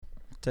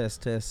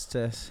Test.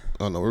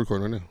 Oh, no, we're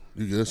recording right now.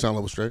 You good? Sound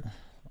level straight?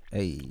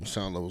 Hey.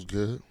 Sound level's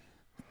good.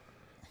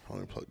 Let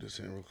me plug this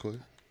in real quick.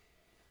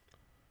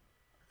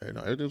 Hey, no,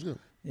 everything's good.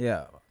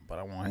 Yeah, but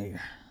I want to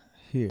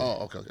hear.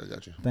 Oh, okay, I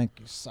got you. Thank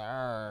you,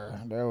 sir.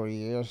 There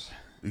he is.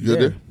 You good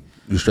there?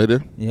 You straight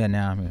there? Yeah,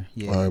 now I'm here.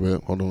 Yeah. All right,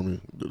 man. Hold on, let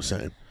me do the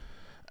same.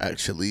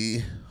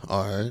 Actually,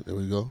 all right, there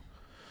we go.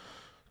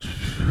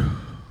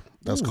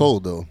 That's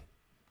cold, though.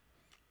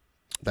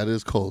 That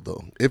is cold,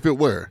 though. If it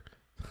were,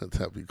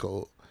 that'd be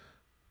cold.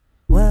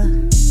 What?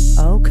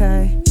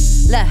 Okay.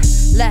 La.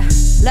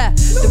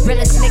 The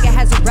realest nigga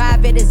has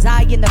arrived, it is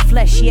I in the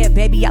flesh. Yeah,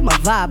 baby, I'm a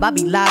vibe, I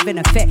be live in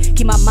effect.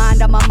 Keep my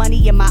mind on my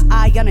money and my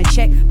eye on a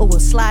check. But we'll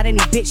slide any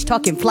bitch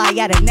talking fly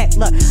out of neck.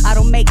 Look, I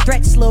don't make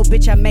threats, little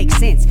bitch, I make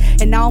sense.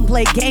 And I don't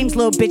play games,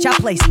 little bitch, I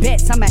place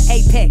bets. I'm an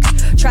apex.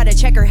 Try to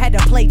check her, had to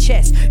play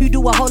chess. You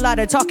do a whole lot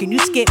of talking, you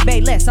skip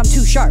bay less. I'm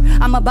too sharp,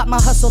 I'm about my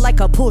hustle like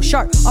a pull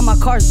shark. All my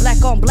cars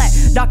black on black,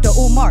 Dr.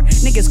 Umar.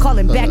 Niggas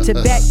calling back to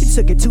back, you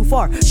took it too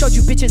far. Showed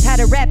you bitches how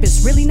to rap,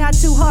 it's really not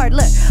too hard.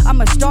 Look,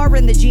 I'm a star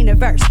in the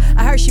Gina-verse.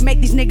 I heard she make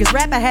these niggas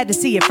rap, I had to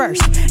see it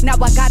first. Now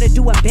I gotta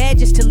do them bad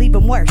just to leave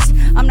them worse.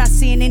 I'm not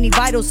seeing any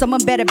vitals,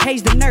 someone better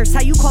page the nurse.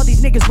 How you call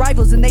these niggas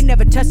rivals and they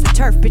never touch the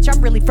turf? Bitch,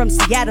 I'm really from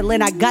Seattle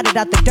and I got it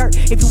out the dirt.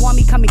 If you want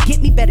me, come and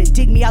get me, better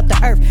dig me out the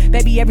earth.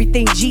 Baby,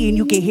 everything G and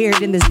you can hear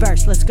it in this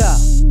verse. Let's go.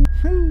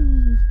 Hey.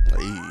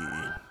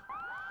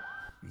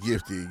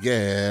 Gifted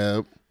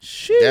Gab.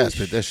 Sheesh. Gab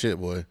spit that shit,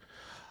 boy.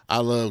 I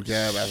love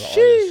Gab as an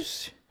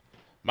artist.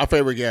 My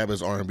favorite Gab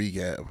is R&B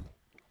Gab.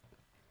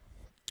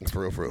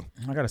 For real.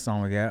 I got a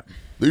song with Gap.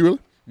 Do you really?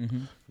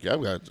 Mm-hmm.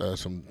 Gab got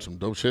some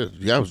dope shit.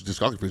 Gab's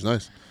discography is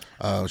nice.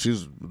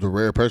 She's the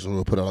rare person who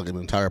will put out like an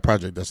entire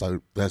project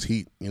that's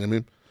heat. You know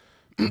what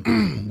I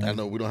mean? I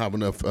know we don't have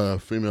enough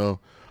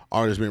female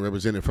artists being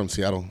represented from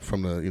Seattle,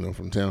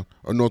 from town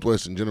or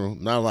Northwest in general.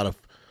 Not a lot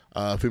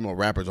of female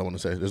rappers. I want to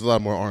say there's a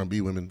lot more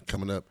R&B women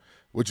coming up,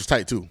 which is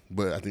tight too.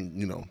 But I think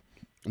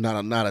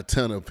not a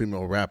ton of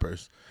female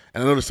rappers.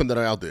 And I know there's some that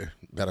are out there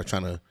that are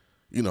trying to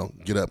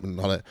get up and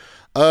all that.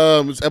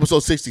 It's episode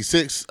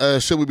 66.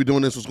 Should we be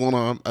doing this? What's going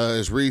on?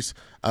 It's Reese,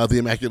 the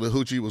Immaculate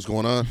Hoochie. What's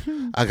going on?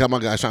 I got my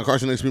guy Sean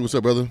Carson next to me. What's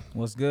up, brother?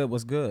 What's good?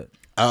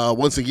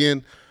 Once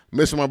again,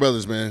 missing my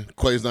brothers, man.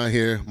 Quay's not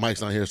here.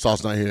 Mike's not here.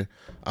 Sauce not here.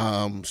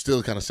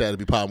 Still kind of sad to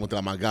be popping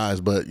without my guys,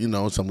 but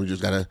something we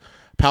just gotta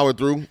power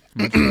through.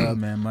 Much love,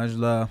 man. Much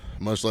love.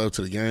 Much love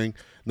to the gang.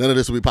 None of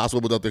this would be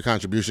possible without their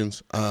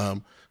contributions.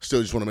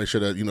 Still just want to make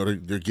sure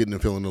that they're getting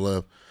and feeling the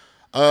love.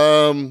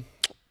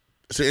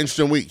 It's an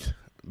interesting week.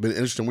 Been an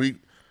interesting week.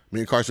 Me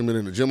and Carson been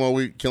in the gym all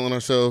week, killing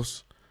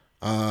ourselves.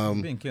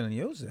 You've been killing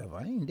yourself.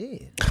 I ain't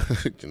dead.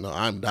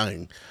 I'm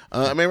dying.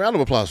 Round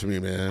of applause for me,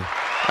 man.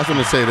 I just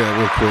want to say that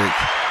real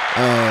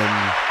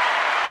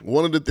quick.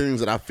 One of the things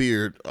that I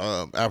feared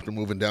after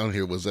moving down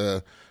here was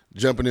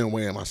jumping in and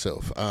weighing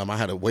myself. I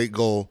had a weight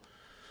goal.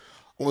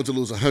 I wanted to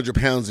lose 100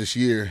 pounds this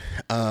year,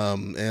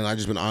 and I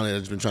just been on it.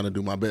 I've just been trying to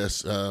do my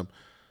best.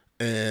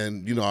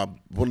 And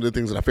one of the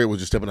things that I feared was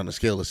just stepping on the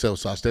scale itself.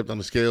 So I stepped on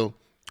the scale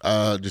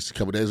just a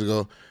couple days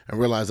ago and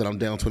realized that I'm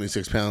down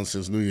 26 pounds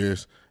since New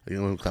Year's.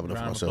 I'm clapping up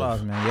for myself.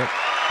 Applause, man. Yep.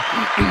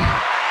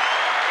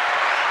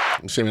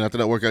 Shame after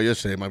that workout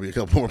yesterday, it might be a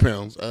couple more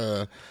pounds.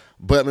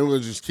 But we'll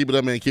just keep it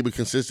up, man. Keep it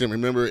consistent.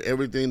 Remember,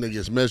 everything that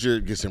gets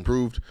measured gets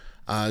improved.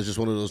 It's just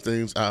one of those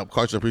things.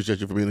 Carson, I appreciate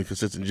you for being a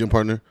consistent gym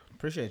partner.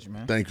 Appreciate you,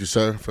 man. Thank you,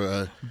 sir,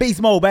 for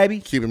beast mode, baby.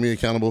 Keeping me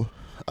accountable.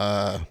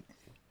 I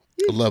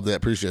love that.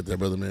 Appreciate that,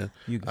 brother, man.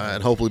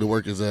 And hopefully the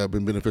work has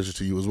been beneficial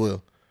to you as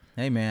well.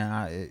 Hey,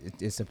 man,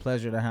 it's a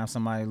pleasure to have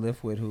somebody to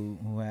live with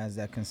who has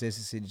that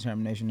consistency,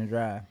 determination, and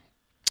drive.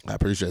 I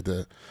appreciate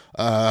that.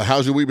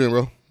 How's your week been,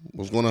 bro?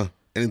 What's going on?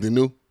 Anything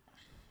new?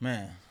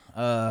 Man,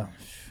 I've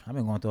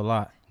been going through a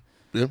lot.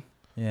 Yeah?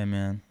 Yeah,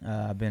 man.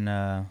 I've been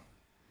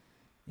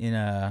in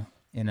a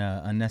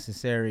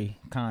unnecessary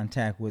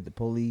contact with the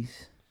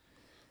police.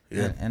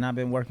 Yeah. And I've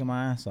been working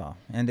my ass off.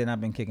 And then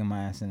I've been kicking my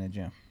ass in the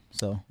gym.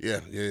 So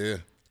Yeah.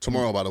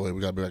 Tomorrow, by the way,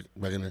 we got to be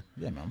back in there.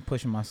 Yeah, man, I'm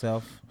pushing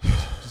myself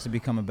just to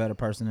become a better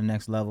person, the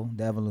next level,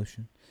 the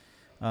evolution.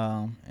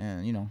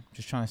 And,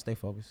 just trying to stay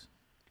focused.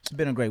 It's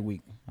been a great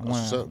week. I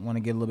want to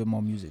get a little bit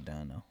more music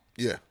done, though.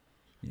 Yeah.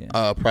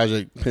 Yeah.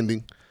 Project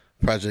pending.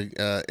 Project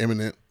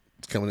imminent.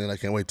 It's coming in. I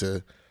can't wait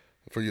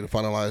for you to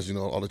finalize,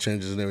 all the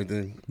changes and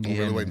everything. I'm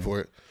really waiting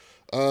for it.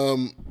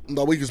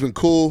 The week has been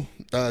cool.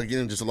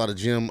 Again, just a lot of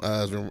gym.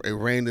 It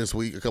rained this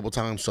week a couple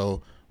times,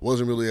 so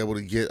wasn't really able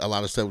to get a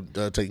lot of stuff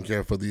taken care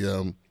of for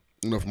the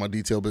for my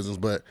detail business.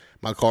 But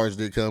my cards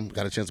did come.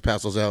 Got a chance to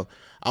pass those out.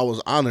 I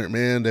was honored,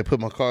 man. They put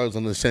my cards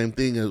on the same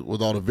thing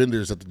with all the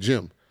vendors at the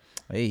gym,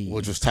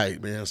 which was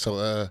tight, man.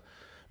 So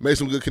made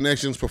some good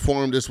connections.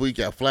 Performed this week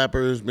at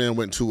Flappers, man.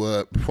 Went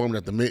to performed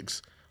at the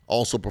Mix.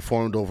 Also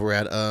performed over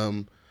at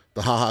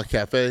the Haha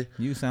Cafe.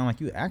 You sound like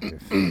you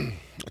active.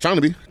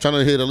 Trying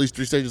to hit at least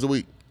 3 stages a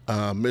week.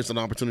 Missed an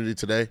opportunity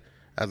today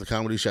at the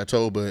Comedy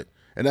Chateau,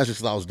 and that's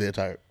just because I was dead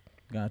tired.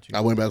 Got you.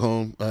 I went back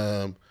home,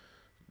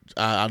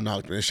 I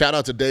knocked it. And shout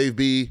out to Dave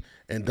B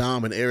and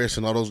Dom and Eris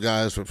and all those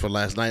guys for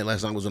last night.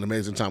 Last night was an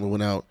amazing time. We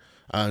went out.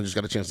 I just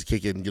got a chance to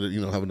kick it and get it,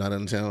 have a night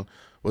in town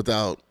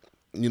without,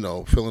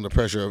 feeling the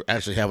pressure of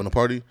actually having a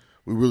party.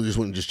 We really just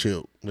went and just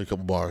chilled, made a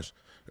couple bars.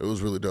 It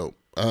was really dope.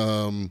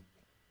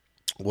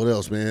 What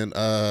else, man?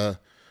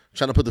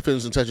 Trying to put the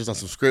finishing touches on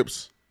some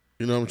scripts,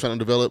 I'm trying to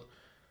develop.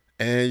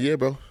 And yeah,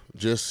 bro,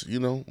 just,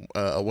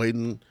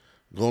 awaiting,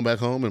 going back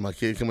home and my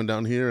kid coming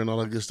down here and all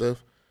that good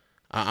stuff.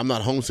 I'm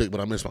not homesick, but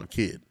I miss my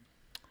kid.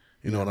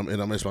 And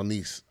I miss my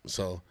niece.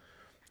 So,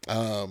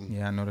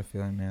 yeah, I know the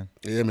feeling, man.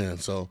 Yeah, man.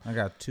 So I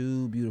got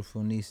 2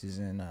 beautiful nieces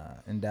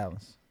in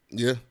Dallas.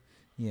 Yeah.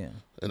 Yeah.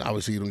 And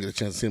obviously you don't get a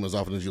chance to see them as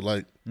often as you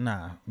like.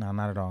 Nah,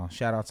 not at all.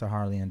 Shout out to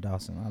Harley and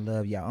Dawson. I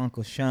love y'all.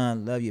 Uncle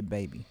Sean, love you,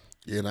 baby.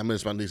 Yeah, and I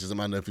miss my nieces and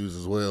my nephews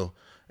as well.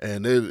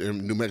 And they're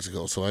in New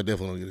Mexico, so I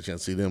definitely don't get a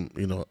chance to see them,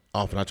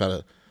 often. I try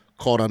to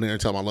call down there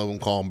and tell them I love them,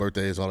 call them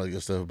birthdays, all that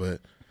good stuff.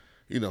 But,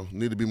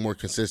 need to be more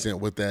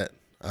consistent with that.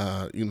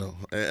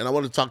 And I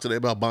want to talk today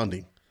about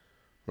bonding,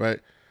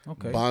 right?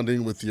 Okay.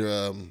 Bonding with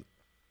your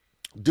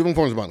different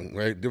forms of bonding,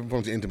 right? Different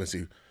forms of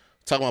intimacy.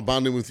 Talking about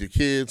bonding with your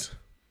kids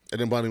and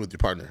then bonding with your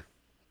partner,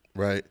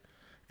 right?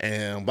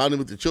 And bonding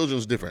with your children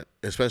is different,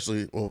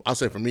 especially, well, I'll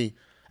say for me,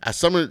 as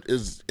Summer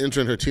is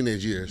entering her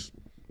teenage years,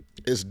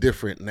 it's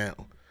different now.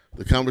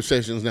 The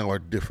conversations now are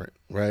different,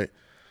 right?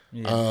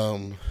 Yeah.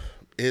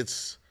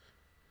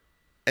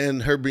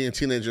 And her being a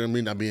teenager and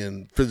me not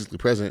being physically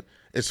present,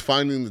 it's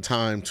finding the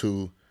time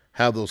to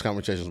have those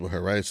conversations with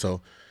her, right?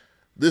 So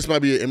this might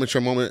be an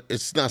immature moment.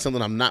 It's not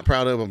something I'm not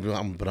proud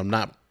of, but I'm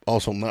not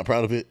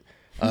proud of it.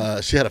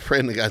 She had a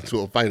friend that got into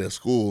a fight at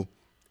school,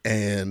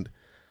 and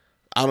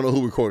I don't know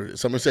who recorded it.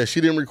 Someone said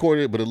she didn't record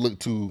it, but it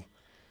looked too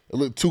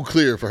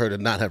clear for her to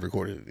not have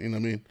recorded it. You know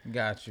what I mean?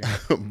 Got you.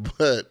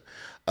 But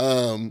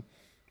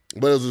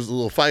it was this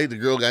little fight. The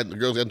girls got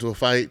into a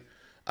fight.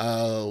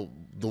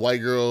 The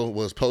white girl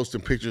was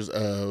posting pictures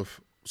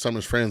of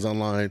Summer's friends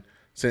online,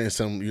 saying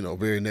some,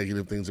 very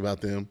negative things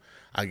about them.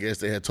 I guess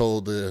they had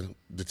told the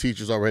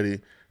teachers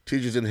already.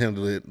 Teachers didn't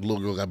handle it. The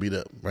little girl got beat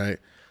up, right?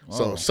 Whoa.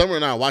 So Summer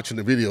and I are watching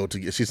the video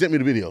she sent me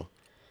the video.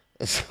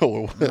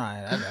 So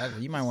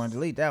you might want to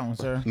delete that one,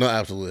 sir. No,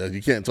 absolutely.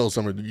 You can't tell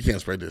Summer you can't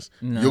spread this.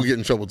 No. You'll get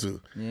in trouble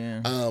too. Yeah.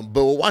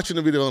 But we're watching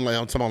the video and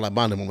I'm talking about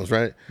bonding moments,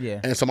 right?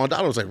 Yeah. And so my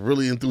daughter was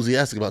really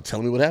enthusiastic about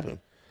telling me what happened.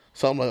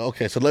 So I'm like,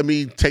 okay, so let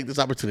me take this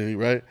opportunity,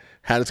 right?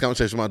 Have this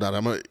conversation with my daughter.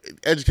 I'm gonna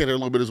educate her a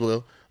little bit as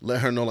well.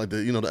 Let her know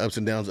the ups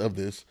and downs of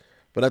this.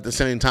 But at the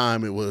same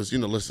time, it was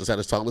let's just have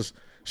this talk. Let's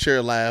share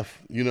a laugh,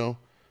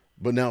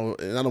 But now,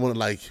 and I don't want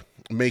to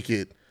make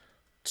it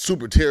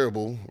super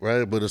terrible,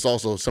 right? But it's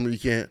also something you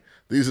can't.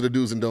 These are the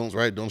do's and don'ts,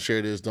 right? Don't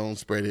share this. Don't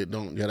spread it.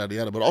 Don't yada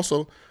yada. But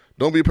also,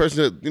 don't be a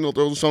person that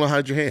throws something and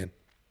hide your hand.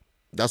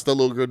 That's what the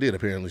little girl did.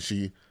 Apparently,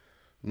 she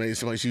made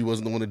somebody she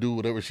wasn't the one to do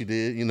whatever she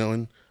did,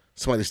 and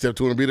somebody stepped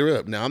to her and beat her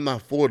up. Now, I'm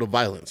not for the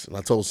violence, and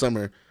I told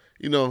Summer,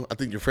 I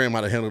think your friend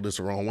might have handled this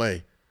the wrong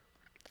way.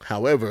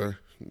 However,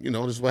 this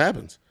is what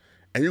happens,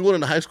 and you're going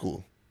into high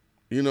school.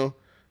 There's gonna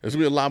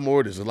be a lot more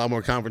of this, a lot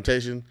more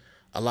confrontation,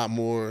 a lot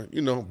more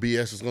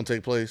BS is gonna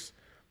take place.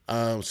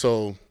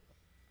 So.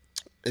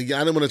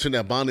 Again, I didn't want to turn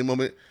that bonding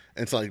moment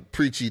into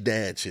preachy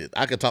dad shit.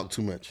 I could talk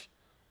too much,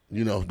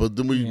 But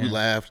then we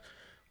laughed.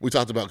 We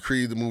talked about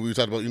Creed, the movie. We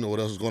talked about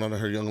what else was going on in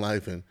her young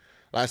life. And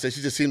like I said,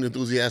 she just seemed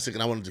enthusiastic,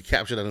 and I wanted to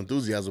capture that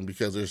enthusiasm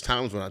because there's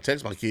times when I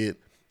text my kid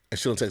and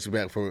she don't text me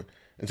back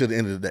until the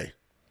end of the day.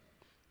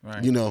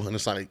 Right. And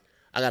it's I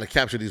got to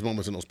capture these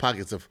moments in those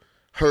pockets of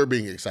her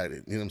being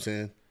excited. You know what I'm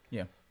saying?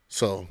 Yeah.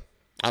 So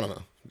I don't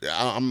know.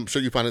 I'm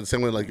sure you find it the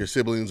same way your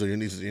siblings or your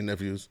nieces or your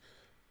nephews.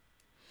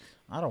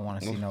 I don't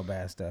want to see no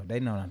bad stuff. They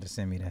know not to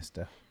send me that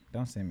stuff.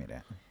 Don't send me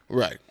that.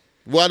 Right.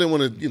 Well, I didn't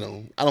want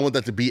to, I don't want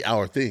that to be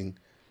our thing.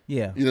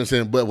 Yeah. You know what I'm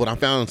saying? But when I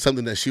found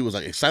something that she was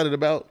excited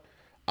about,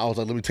 I was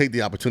let me take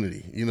the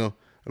opportunity, and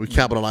we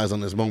capitalize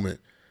on this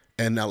moment.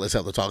 And now let's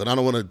have the talk. And I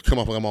don't want to come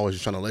off like I'm always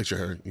just trying to lecture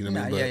her. You know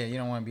what I mean? Yeah, you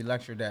don't want to be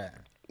lectured at.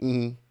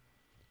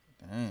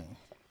 Mm-hmm. Dang.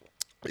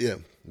 Yeah.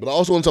 But I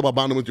also want to talk about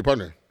bonding with your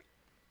partner.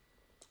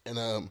 And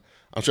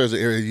I'm sure it's an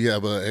area you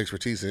have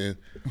expertise in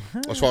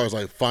as far as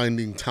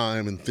finding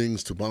time and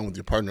things to bond with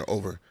your partner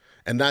over,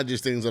 and not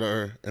just things that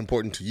are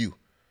important to you,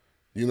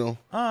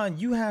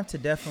 You have to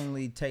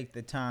definitely take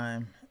the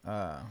time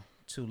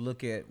to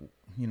look at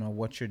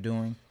what you're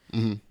doing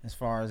as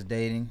far as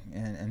dating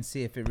and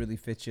see if it really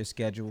fits your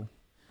schedule,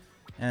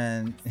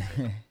 and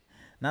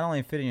not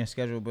only fitting your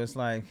schedule, but it's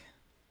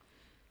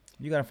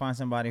you got to find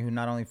somebody who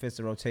not only fits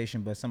the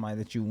rotation, but somebody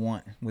that you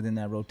want within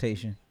that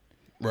rotation.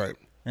 Right.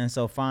 And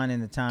so finding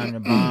the time to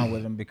bond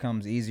with them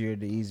becomes easier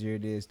the easier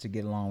it is to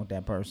get along with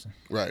that person.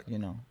 Right.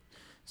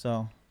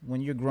 So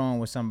when you're growing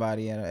with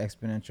somebody at an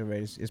exponential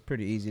rate, it's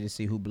pretty easy to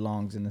see who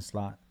belongs in the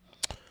slot.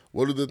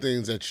 What are the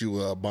things that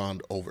you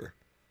bond over?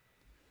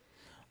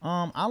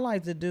 I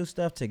like to do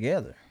stuff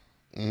together.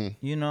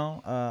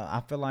 Mm-hmm.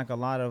 I feel like a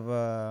lot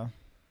of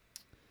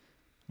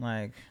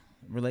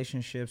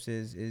relationships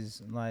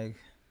is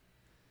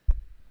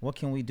what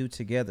can we do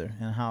together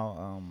and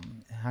how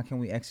can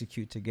we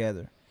execute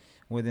together?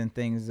 within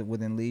things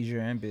within leisure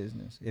and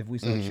business if we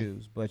so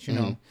choose. But you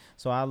know,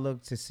 so I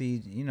look to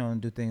see, you know, and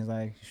do things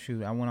like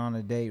shoot. I went on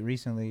a date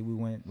recently. We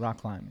went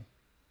rock climbing.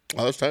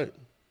 Oh, that's tight.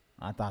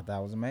 I thought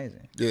that was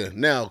amazing. Yeah.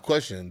 Now,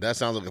 question. That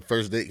sounds like a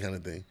first date kind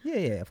of thing.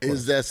 Yeah, of course.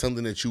 Is that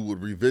something that you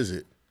would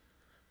revisit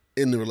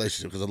in the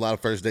relationship? Because a lot of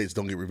first dates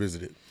don't get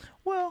revisited.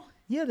 Well,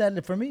 yeah,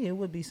 that for me it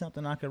would be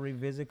something I could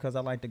revisit because I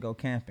like to go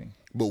camping.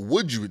 But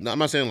would you? I'm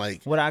not saying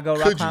like. Would I go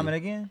rock climbing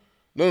again?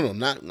 No,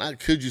 not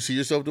could you see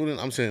yourself doing it?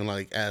 I'm saying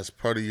like as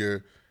part of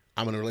your,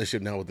 I'm in a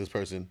relationship now with this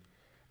person,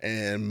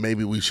 and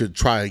maybe we should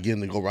try again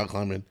to go rock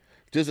climbing,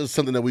 just as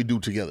something that we do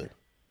together.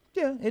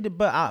 Yeah,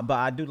 but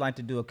I do like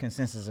to do a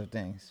consensus of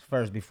things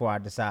first before I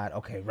decide.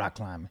 Okay, rock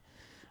climbing,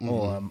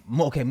 or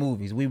okay,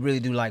 movies. We really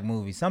do like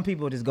movies. Some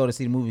people just go to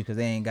see the movie because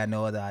they ain't got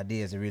no other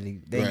ideas. They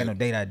ain't got no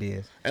date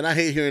ideas. And I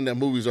hate hearing that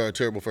movies are a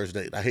terrible first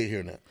date. I hate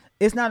hearing that.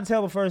 It's not a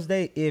terrible first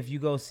date if you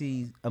go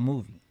see a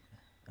movie.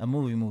 You know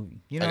like what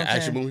I'm saying? An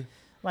action movie?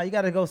 Like, you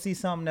got to go see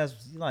something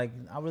that's like,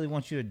 I really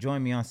want you to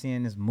join me on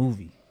seeing this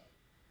movie.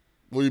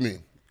 What do you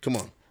mean? Come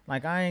on.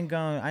 Like, I ain't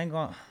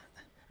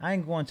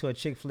going to a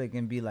chick flick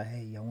and be like,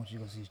 hey, I want you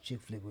to go see this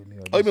chick flick with me.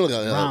 Or you mean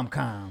like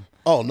rom-com.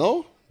 Oh,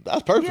 no?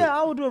 That's perfect. Yeah,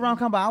 I would do a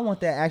rom-com, but I want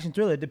that action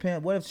thriller.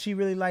 Depend. What if she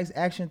really likes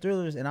action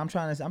thrillers, and I'm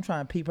trying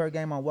to peep her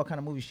game on what kind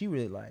of movie she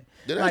really like.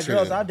 Like,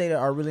 girls I've dated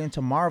are really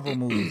into Marvel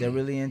movies. They're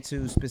really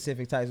into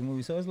specific types of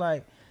movies. So it's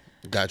like,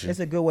 gotcha. It's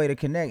a good way to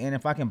connect. And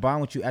if I can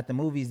bond with you at the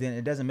movies, then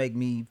it doesn't make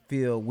me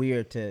feel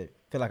weird to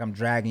feel like I'm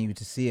dragging you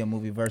to see a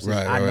movie versus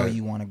I know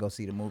you want to go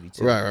see the movie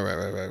too.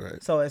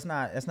 Right. So it's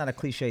not a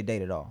cliche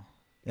date at all.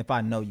 If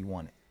I know you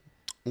want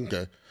it.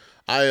 Okay.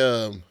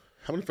 How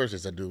many first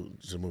dates I do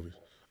to movies?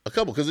 A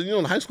couple, because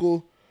in high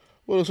school,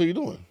 what else are you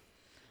doing?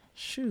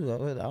 Shoot,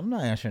 I'm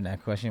not answering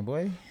that question,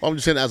 boy. I'm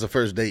just saying as a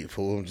first date,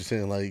 fool. I'm just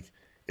saying like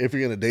if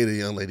you're gonna date a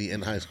young lady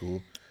in high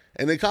school,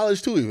 and in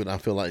college too, even I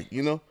feel like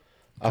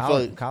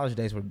College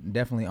dates were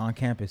definitely on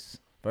campus.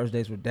 First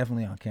dates were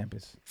definitely on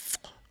campus.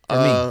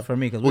 For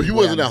me, because you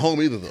wasn't at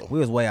home either though. We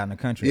was way out in the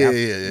country.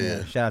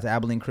 Yeah. Shout out to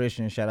Abilene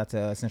Christian. Shout out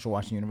to Central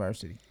Washington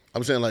University.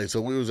 I'm saying like, so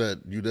we was at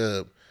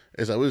UW.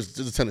 It's like there's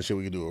a ton of shit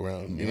we could do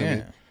around. You know what I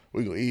mean?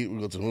 We go eat. We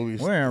go to the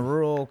movies. We're in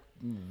rural.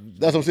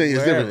 That's what I'm saying.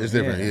 It's different. It's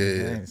different. Yeah.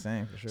 Yeah. Ain't the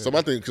same for sure. So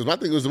my thing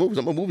was the movies.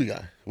 I'm a movie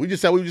guy. We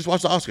just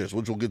watched the Oscars,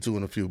 which we'll get to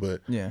in a few.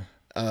 But yeah,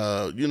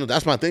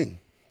 that's my thing.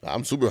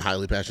 I'm super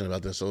highly passionate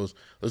about this. So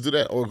let's do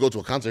that, or go to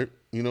a concert.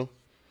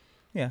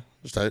 Yeah,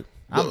 just type.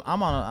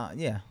 I'm on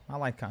I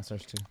like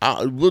concerts too.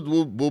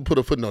 We'll put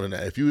a footnote in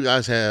that. If you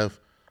guys have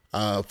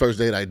first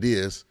date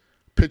ideas,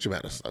 pitch them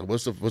at us. Like,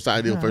 what's the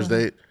ideal first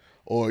date?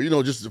 Or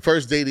just the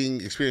first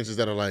dating experiences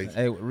that are like.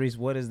 Hey Reese,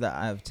 what is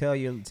tell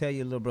your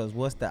little brothers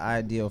what's the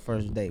ideal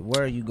first date?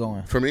 Where are you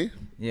going? For me?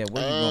 Yeah,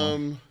 where are you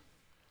going?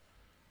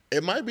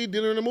 It might be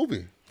dinner and a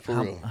movie.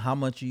 Real. How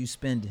much are you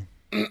spending?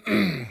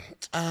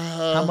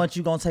 How much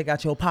you gonna take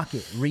out your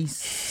pocket,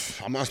 Reese?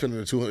 I'm not spending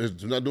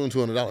 $200. We're not doing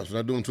 $200. We're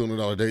not doing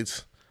 $200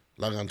 dates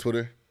like on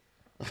Twitter.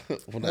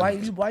 Why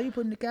you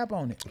putting the cap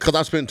on it? Because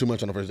I spent too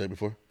much on the first date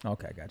before.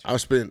 Okay, gotcha. I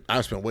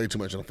spent way too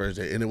much on the first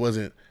date, and it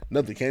wasn't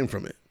nothing came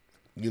from it.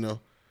 And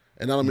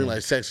I don't mean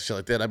like sex and shit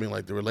like that. I mean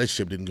like the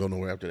relationship didn't go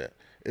nowhere after that.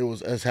 It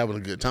was us having a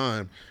good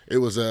time. It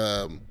was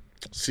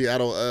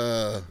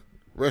Seattle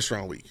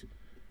Restaurant Week.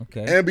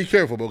 Okay. And be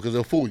careful, bro, because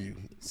they'll fool you.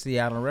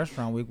 Seattle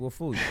Restaurant Week will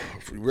fool you.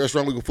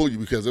 Restaurant Week will fool you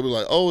because it was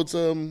like, oh, it's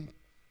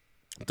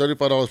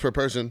 $35 per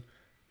person.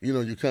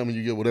 You come and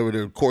you get whatever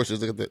their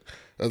courses that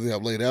they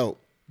have laid out.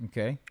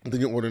 Okay. And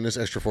then you're ordering this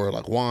extra for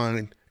like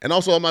wine. And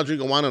also, I'm not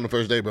drinking wine on the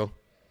first day, bro.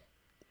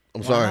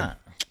 I'm sorry. Not?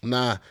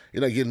 Nah,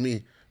 you're not getting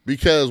me.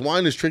 Because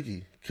wine is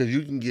tricky. Because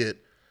you can get,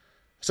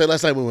 say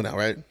last night we went out,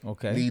 right?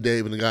 Okay. Me,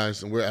 Dave, and the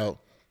guys, and we're out.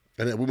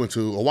 And then we went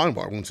to a wine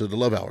bar. We went to the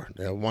Love Hour.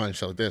 They have wine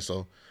shit like that.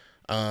 So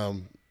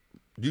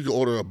you can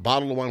order a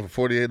bottle of wine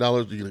for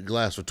 $48. You get a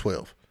glass for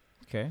 $12.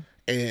 Okay.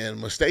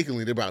 And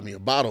mistakenly, they brought me a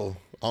bottle.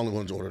 I only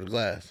wanted to order the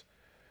glass.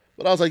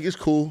 But I was like, it's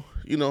cool.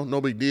 No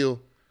big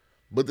deal.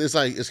 But it's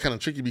like, it's kind of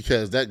tricky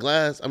because that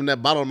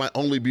bottle might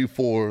only be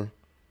for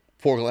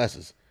 4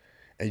 glasses.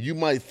 And you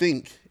might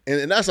think,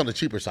 and that's on the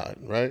cheaper side,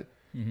 right?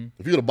 Mm-hmm.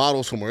 If you get a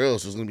bottle somewhere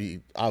else, it's going to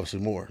be obviously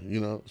more,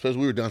 Especially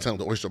we were downtown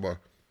with the Oyster Bar.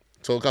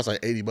 So it costs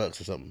like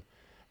 $80 or something.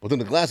 But then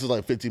the glass is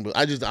like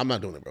 $15. I'm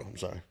not doing it, bro. I'm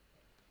sorry.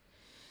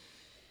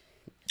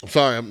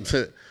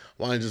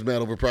 Wine just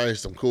mad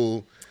overpriced. I'm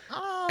cool.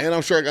 And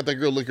I'm sure I got that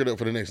girl liquored up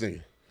for the next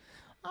nigga.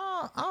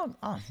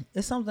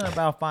 It's something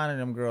about finding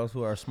them girls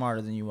who are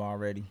smarter than you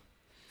already.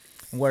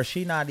 Where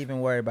she not even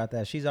worried about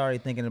that. She's already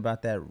thinking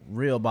about that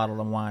real bottle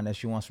of wine that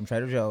she wants from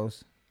Trader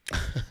Joe's.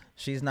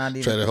 She's not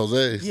even Trader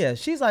Jose's. Yeah,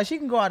 she's like, she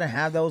can go out and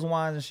have those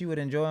wines and she would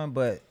enjoy them.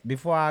 But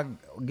before I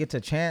get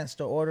the chance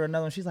to order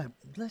another one, she's like,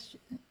 let's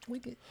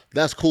tweak it.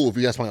 That's cool if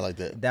you got somebody like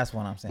that. That's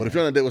what I'm saying. But if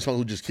you're on a date with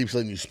someone who just keeps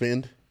letting you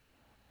spend,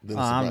 then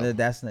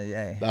that's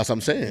what I'm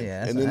saying.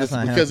 Yeah, and then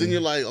because then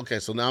you're like, okay,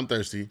 so now I'm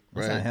thirsty.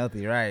 Right? That's not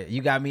healthy, right?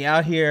 You got me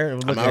out here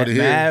looking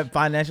mad,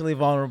 financially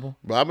vulnerable.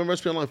 But I remember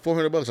spending like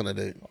 $400 on that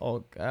date.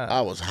 Oh God,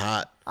 I was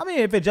hot. I mean,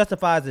 if it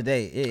justifies the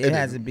date, it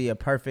has to be a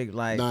perfect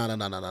like. No,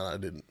 it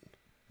didn't.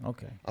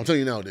 Okay. I'm telling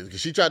you now it is.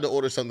 Because she tried to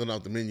order something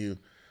off the menu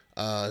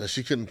that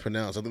she couldn't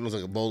pronounce. I think it was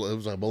like a bowl. It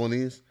was like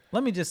bolognese.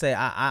 Let me just say,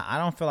 I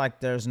don't feel like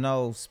there's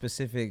no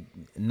specific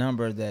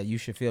number that you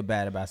should feel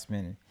bad about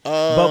spending.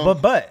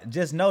 But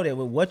just know that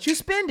with what you're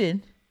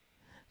spending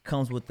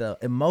comes with the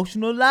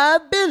emotional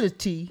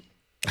liability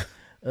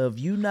of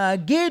you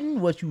not getting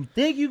what you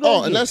think you're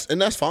gonna get.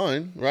 And that's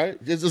fine, right?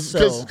 Because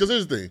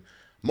here's the thing.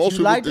 Most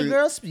you like the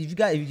girl,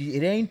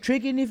 it ain't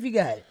tricking if you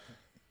got it.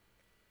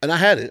 And I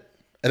had it,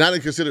 and I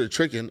didn't consider it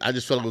tricking. I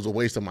just felt it was a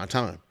waste of my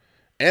time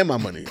and my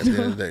money at the end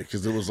of the day,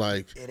 because it was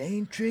like it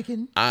ain't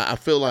tricking. I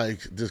feel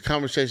like the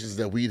conversations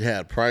that we'd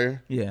had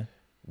prior,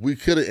 we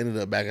could have ended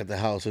up back at the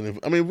house. And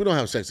if we don't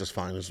have sex, that's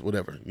fine. It's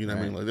whatever. You know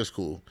what I mean? Like, that's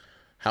cool.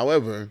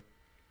 However,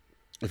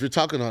 if you're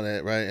talking on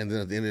that, right, and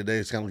then at the end of the day,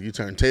 it's kind of like you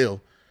turn tail.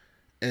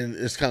 And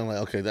it's kind of like,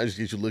 okay, that just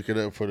gets you looking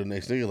up for the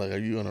next nigga. Like, are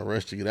you in a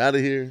rush to get out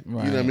of here?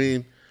 Right. You know what I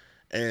mean?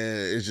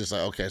 And it's just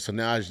like, okay, so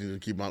now I just need to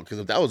keep on. Because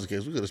if that was the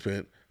case, we could have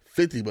spent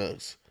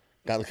 $50,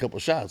 got a couple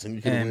shots, and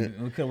you could have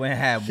we could have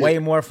had way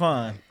more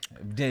fun.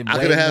 I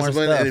could have had some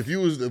fun. And if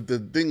the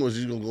thing was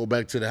you gonna go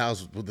back to the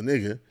house with the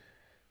nigga,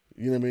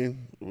 you know what I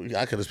mean?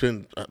 I could have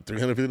spent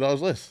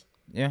 $350 less.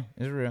 Yeah,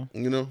 it's real.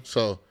 You know,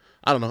 so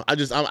I don't know. I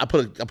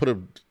put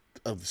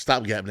a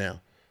stopgap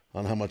now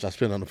on how much I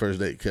spend on the first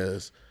date,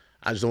 because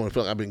I just don't want to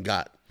feel like I've been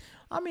got.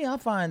 I mean, I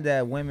find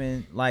that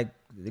women like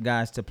the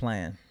guys to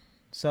plan.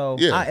 So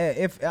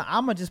if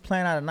I'm gonna just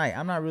plan out a night,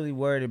 I'm not really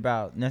worried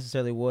about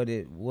necessarily what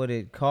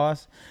it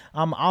costs.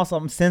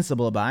 I'm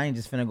sensible about it. I ain't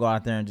just finna go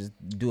out there and just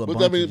do a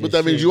bunch of shit. But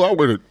that means you are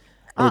worried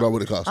about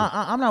what it costs.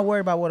 I'm not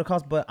worried about what it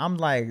costs, but I'm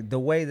like, the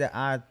way that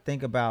I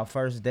think about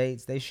first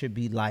dates, they should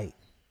be light.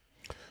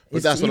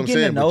 But that's what I'm saying.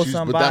 You getting to know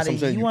somebody.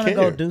 You want to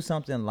go do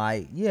something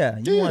light. Yeah,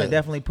 you want to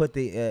definitely put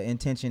the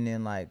intention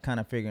in, like, kind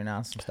of figuring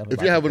out some stuff.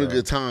 If you're having a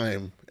good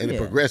time and it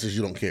progresses,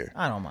 you don't care.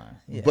 I don't mind.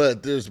 Yeah.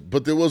 But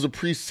there was a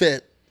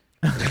preset.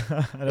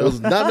 It was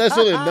not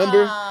necessarily a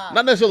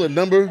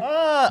number,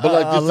 but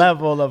like a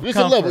level of just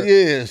comfort. a level.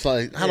 Yeah, it's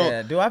like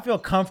do I feel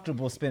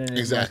comfortable spending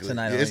this much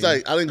tonight? It's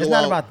like I didn't go out. It's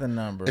not about the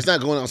number. It's not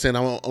going out saying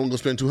I'm gonna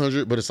spend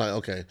 $200, but it's like,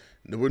 okay,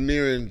 we're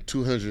nearing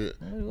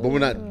 $200, but we're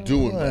not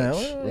doing much,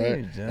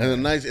 right?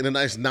 And the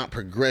night's not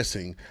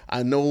progressing.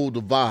 I know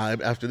the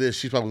vibe. After this,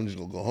 she's probably just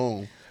gonna go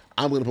home.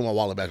 I'm gonna put my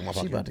wallet back in my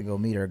pocket. She's about to go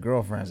meet her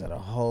girlfriends at a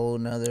whole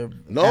nother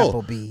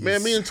Applebee's.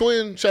 Man, me and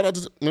Twin, shout out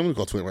to let me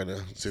call Twin right now.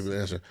 See if we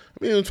answer.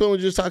 Me and Twin were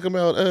just talking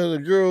about the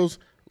girls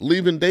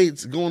leaving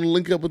dates, going to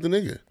link up with the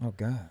nigga. Oh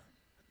God,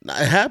 nah,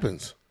 it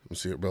happens. Let me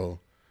see it, bro.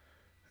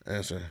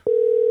 Answer.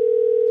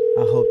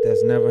 I hope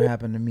that's never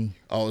happened to me.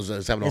 Oh, it's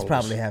happened to all of us. It's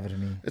probably happened to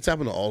me. It's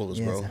happened to all of us,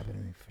 bro. It's happened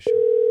to me for sure.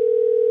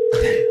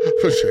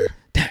 For sure.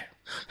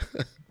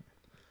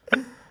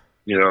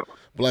 Yeah.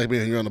 Black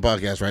man, you're on the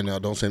podcast right now.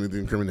 Don't say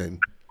anything incriminating.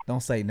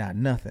 Don't say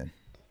nothing.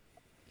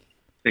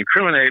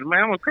 Incriminating,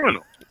 man. I'm a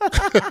criminal.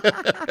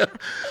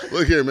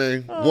 Look here,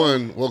 man.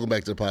 One, welcome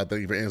back to the pod.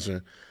 Thank you for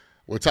answering.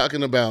 We're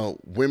talking about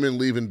women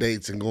leaving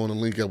dates and going to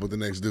link up with the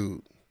next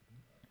dude.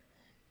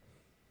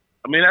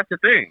 I mean, that's the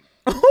thing.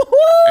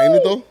 Ain't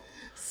it though?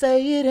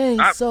 Say it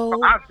ain't so.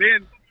 I've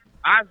been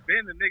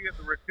the nigga,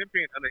 the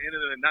recipient at the end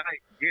of the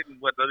night, getting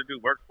what the other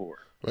dude worked for.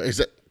 Right,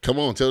 come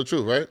on, tell the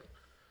truth, right?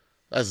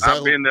 That's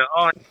I've been the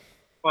what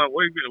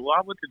you doing? Well,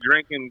 I went to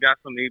drink and got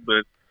some to eat,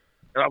 but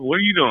what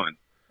are you doing?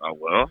 Oh,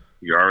 well,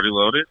 you're already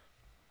loaded.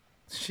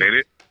 Hit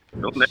it.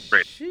 Don't let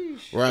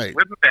it. Right.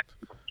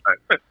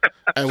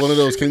 Hey, one of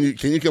those. Can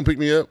you come pick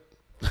me up?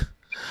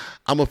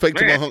 I'm gonna fake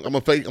I'm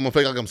gonna fake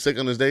like I'm sick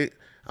on this date.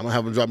 I'm gonna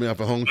have him drop me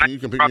off at home. Can you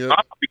come pick me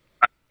up?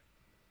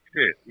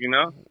 Shit, you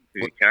know.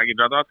 Can I get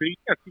dropped off to you?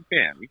 Yes, you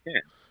can. You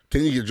can.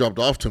 Can you get dropped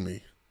off to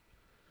me?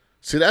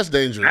 See, that's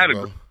dangerous,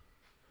 bro.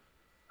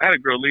 I had a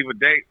girl leave a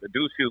date. The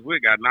dude she was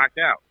with got knocked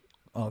out.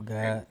 Oh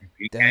God!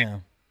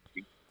 Damn.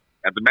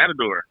 At the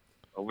Matador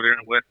over there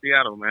in West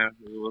Seattle, man.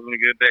 It wasn't a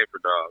good day for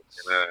dogs.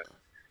 And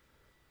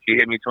she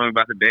hit me, told me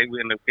about the date. We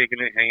ended up kicking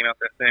it, hanging out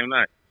that same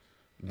night.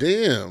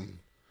 Damn.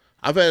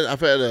 I've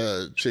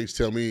had chicks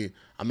tell me,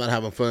 I'm not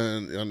having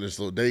fun on this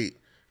little date.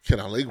 Can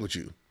I link with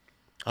you?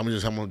 I'm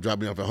gonna drop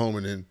me off at home,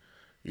 and then,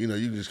 you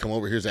can just come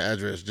over. Here's the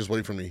address. Just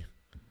wait for me.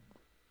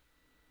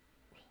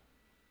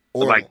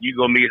 Or like you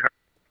go meet her,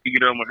 you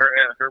get on with her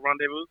at her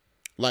rendezvous.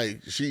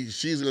 Like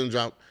he's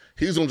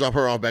gonna drop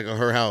her off back at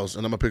her house,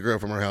 and I'm gonna pick her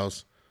up from her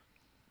house.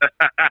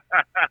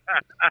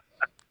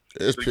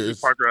 It's so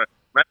pissed.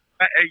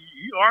 Hey,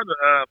 you are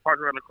the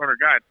park around the corner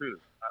guy too.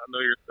 I know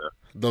your stuff.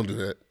 Don't do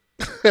that.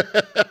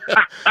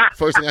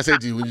 First thing I say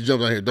to you when you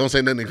jump on here, don't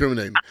say nothing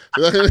incriminating.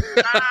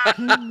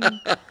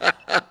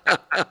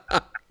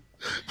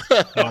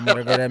 I'm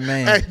gonna get that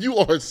man. Hey, you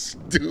are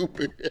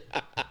stupid.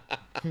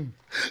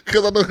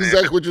 Because I know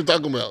exactly what you're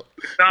talking about.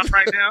 Sean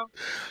right now?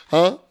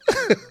 Huh?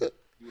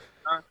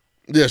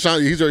 Yeah,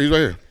 Sean, he's right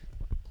here.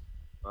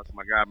 That's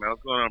my guy, man.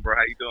 What's going on, bro?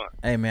 How you doing?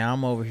 Hey, man,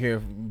 I'm over here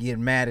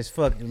getting mad as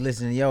fuck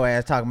listening to your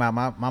ass talking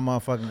about my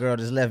motherfucking girl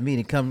just left me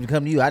to come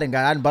to you. I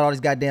didn't bought all these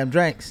goddamn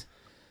drinks.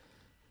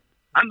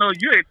 I know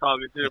you ain't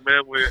talking to her,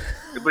 man,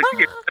 but you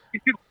get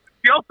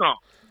your song.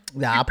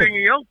 Nah,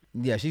 singing your.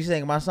 yeah, she's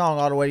singing my song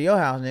all the way to your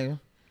house, nigga.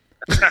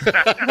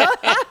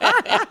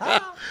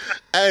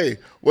 Hey,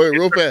 wait,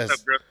 real fast.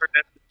 Up, girl. Turn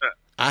that shit up.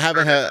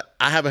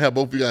 I haven't had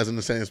both of you guys in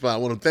the same spot. I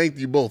want to thank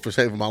you both for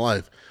saving my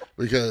life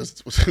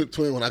because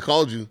Twin, when I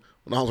called you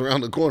when I was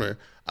around the corner,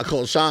 I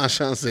called Sean.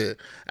 Sean said,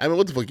 "I mean,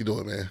 what the fuck you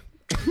doing, man?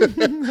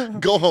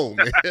 Go home,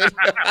 man."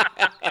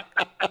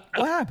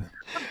 What happened?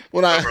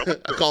 When I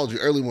called you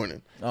early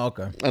morning,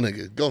 Okay. my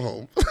nigga, go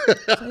home.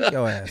 Take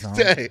your ass home.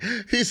 Hey,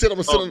 he said I'm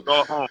gonna sit on.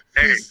 Go home.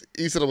 Hey,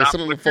 He said I'm gonna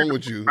sit on the phone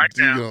with you right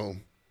until you now. get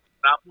home.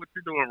 stop what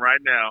you're doing right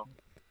now.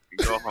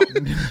 And go home.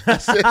 I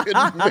said,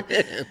 man.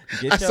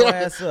 Get I your said,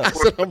 ass I up.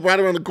 said I'm right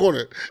around the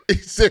corner. He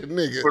said,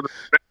 nigga. For the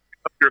best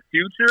of your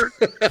future,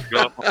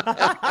 go home.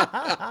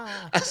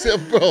 I said,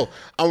 bro,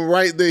 I'm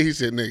right there. He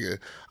said, nigga,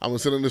 I'm gonna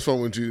sit on this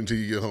phone with you until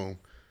you get home.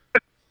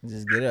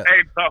 Just get up.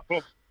 Hey, dog,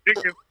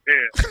 nigga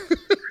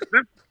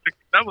said,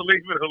 I'm gonna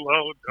leave it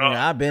alone, dog.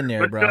 Yeah, I've been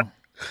there, bro.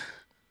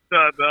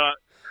 Dog,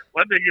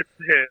 my nigga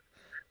said,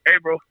 hey,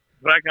 bro,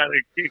 I got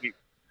a key.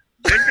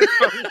 Nigga,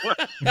 so what?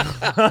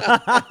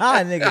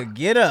 Nigga,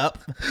 get up.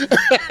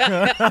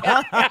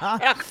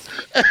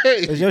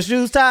 Hey, Is your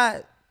shoes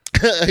tied?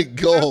 hey,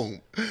 go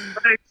home.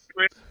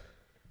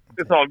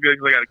 It's all good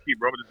because I got a key,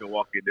 bro. I'm just gonna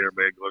walk in there,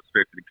 man. Go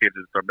straight to the kitchen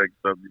and start making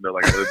something,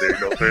 like I live there. You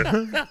know what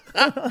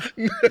I'm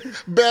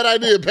saying? Bad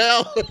idea,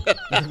 pal.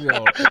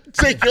 Yo.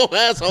 Take your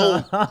ass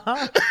home.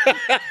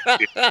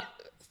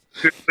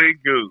 Silly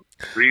goose.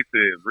 Reese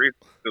is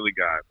a silly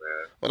guy,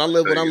 man. When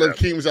I left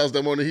Keem's house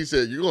that morning, he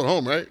said, "You going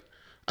home, right?"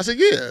 I said,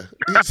 "Yeah."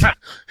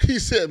 He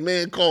said,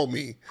 "Man, call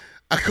me."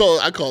 I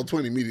called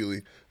 20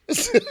 immediately. I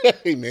said,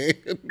 "Hey, man."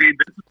 See, this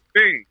is the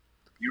thing.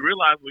 You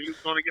realize when you was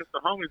going against the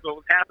homies, what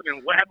was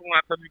happening? What happened when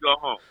I told you to go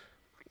home?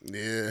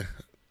 Yeah,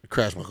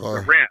 crashed my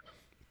car. The ramp.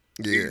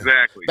 Yeah,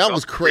 Exactly. that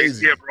was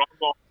crazy. Yeah, bro.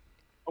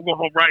 I'm going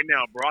home right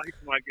now, bro. I'll hit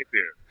you when I get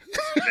there.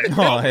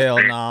 Oh,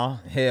 hell no.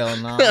 Hell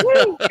no.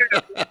 Woo,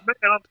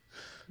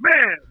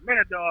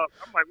 man, dog.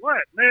 I'm like, what,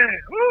 man?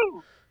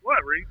 Woo, what,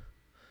 Reese?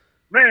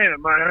 Man.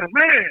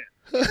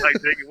 Like,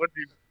 nigga, what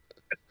you?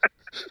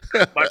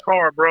 My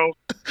car, bro.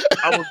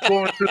 I was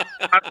going to.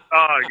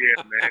 Oh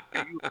yeah,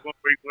 man. You was going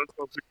where you was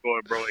supposed to be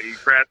going, bro, and you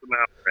crashed in the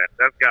house, man.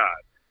 That's God.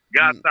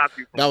 God stopped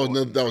you from That was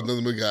going,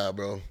 nothing but God,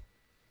 bro.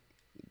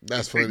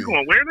 That's funny. You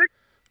going where, nigga?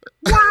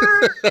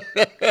 Word.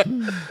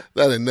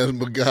 That ain't nothing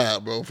but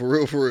God, bro. For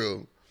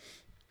real.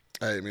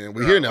 Hey, man,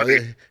 we're here now.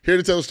 Here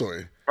to tell the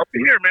story. Up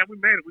here, man, we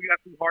made it. We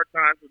got through hard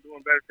times. We're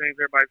doing better things.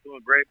 Everybody's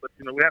doing great, but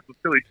we have some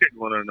silly shit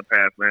going on in the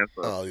past, man.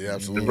 So Oh yeah,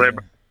 just absolutely. let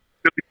everybody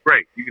still be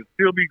great. You can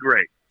still be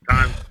great.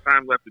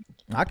 Time left.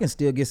 I can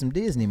still get some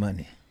Disney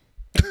money.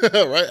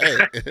 Right? Hey,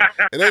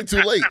 it ain't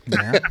too late.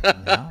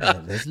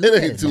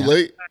 It ain't too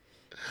late.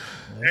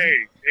 Hey,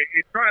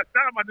 shout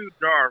out my dude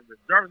Jarvis.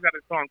 Jarvis got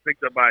his song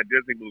picked up by a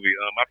Disney movie.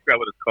 I forgot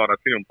what it's called. I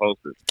seen him post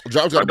it.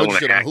 Jarvis got a bunch of I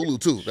shit don't on Hulu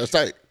too. That's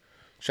tight.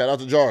 Shout out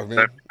to Jarvis,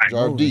 man.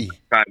 Jarvis D.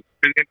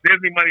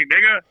 Disney money,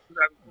 nigga.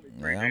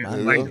 Yeah,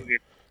 I'm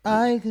like-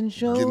 I can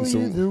show Getting you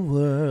some- the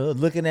world.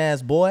 Looking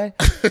ass boy.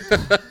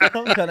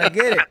 I'm trying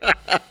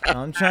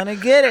to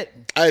get it.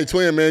 Hey,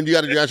 Twin, man, you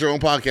got your own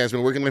podcast,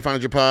 man. Where can they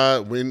find your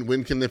pod?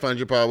 When can they find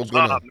your pod? What's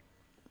going on?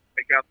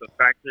 Check out the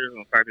Factors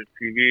on Factors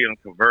TV on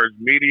Converge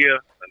Media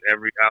on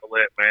every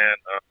outlet, man.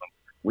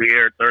 We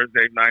air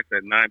Thursday nights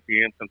at 9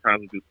 p.m.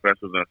 Sometimes we do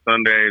specials on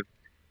Sundays.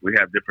 We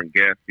have different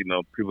guests,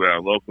 people that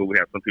are local. We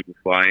have some people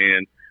fly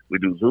in. We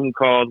do Zoom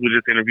calls. We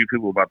just interview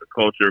people about the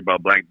culture,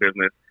 about black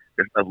business,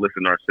 just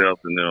uplifting ourselves,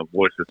 and then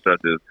voices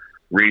such as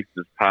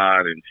Reese's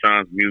pod and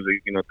Sean's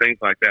music, things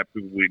like that.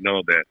 People we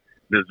know that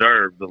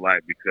deserve the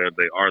light because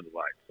they are the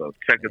light. So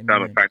check us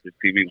out on Factors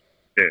TV.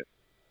 Yeah.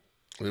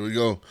 There we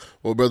go.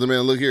 Well, brother,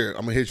 man, look here.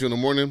 I'm gonna hit you in the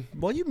morning.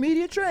 Boy, you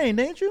media trained,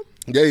 ain't you?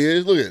 Yeah, he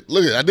is. Look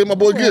at. I did my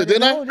boy good,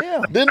 didn't I?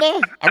 Yeah. Didn't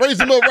I? I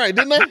raised him up right,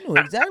 didn't I? You knew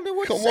exactly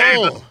what Come to say.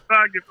 on.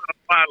 I get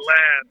my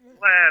last.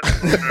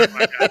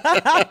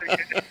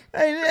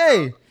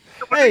 Hey.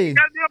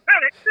 Goddamn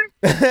paddock.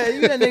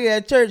 You that nigga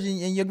at church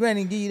and your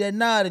granny give you that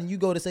nod and you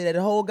go to say that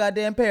whole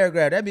goddamn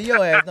paragraph. That be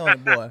your ass, don't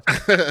it, boy?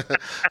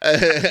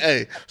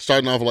 Hey,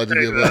 starting off like to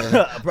give thanks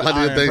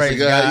to praise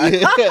God,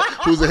 yeah,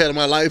 who's ahead of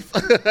my life.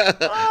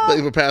 Thank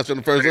you for pastor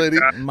and the first lady.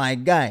 My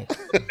guy.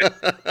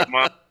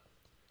 My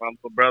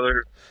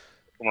brother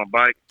on my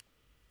bike.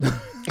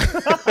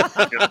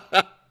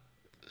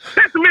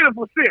 That's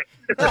beautiful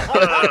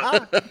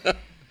shit.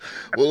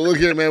 Well, look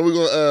here, man. We're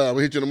gonna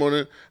hit you in the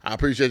morning. I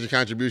appreciate your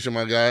contribution,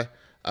 my guy.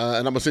 And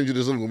I'm gonna send you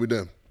this link when we're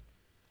done.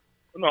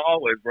 No,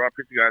 always, bro. I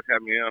appreciate you guys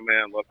having me on,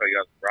 man. Love how you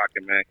guys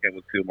rocking, man. Can't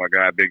wait to my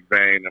guy Big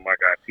Bang and my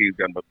guy T's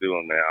got what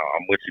doing, man.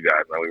 I'm with you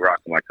guys, man. We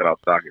rocking like cut off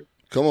stockings.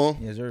 Come on.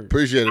 Yes, sir.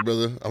 Appreciate it,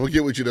 brother. I'm gonna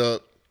get with you,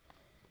 dog.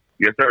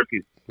 Yes, sir.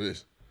 Keith.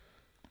 Yes.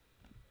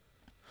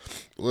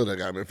 Look at that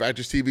guy, man.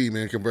 Factors TV,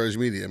 man. Converge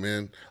Media,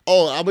 man.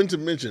 Oh, I meant to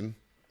mention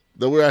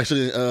that we're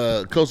actually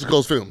Coast to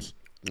Coast Films.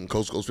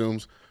 Coast to Coast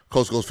Films.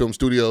 Coast to Coast Film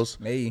Studios.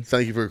 Hey.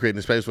 Thank you for creating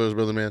the space for us,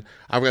 brother, man.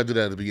 I forgot to do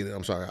that at the beginning.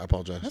 I'm sorry. I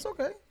apologize. That's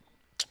okay.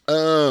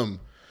 Um,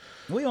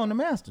 We on the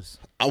Masters.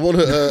 I want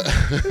to.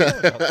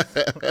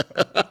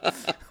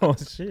 Oh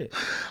shit!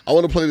 I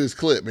want to play this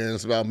clip, man.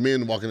 It's about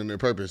men walking in their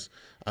purpose.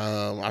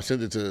 I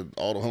sent it to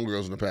all the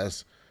homegirls in the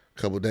past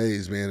couple of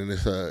days, man, and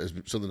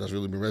it's something that's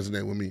really been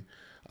resonating with me.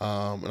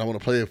 And I want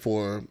to play it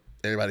for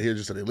everybody here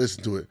just so they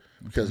listen to it.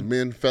 Because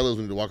men, fellas,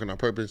 we need to walk in our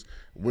purpose.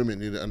 Women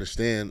need to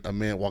understand a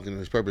man walking in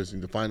his purpose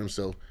and to find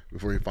himself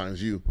before he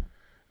finds you.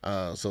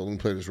 So let me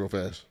play this real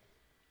fast.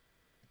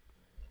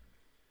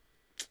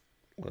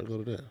 Where'd I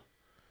go to that?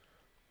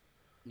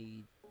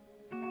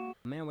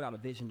 A man without a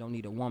vision don't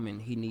need a woman.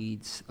 He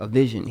needs a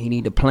vision. He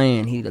need a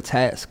plan. He need a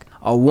task.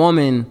 A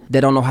woman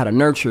that don't know how to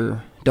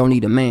nurture don't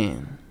need a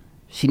man.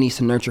 She needs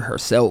to nurture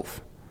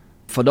herself.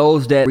 For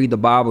those that read the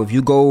Bible, if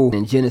you go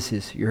in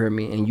Genesis, you heard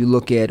me, and you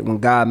look at when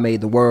God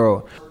made the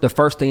world, the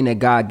first thing that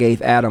God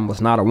gave Adam was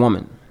not a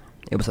woman.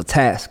 It was a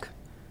task.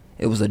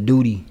 It was a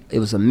duty. It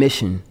was a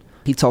mission.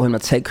 He told him to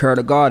take care of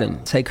the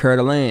garden, take care of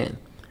the land,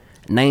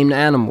 name the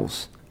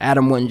animals.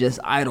 Adam wasn't just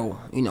idle,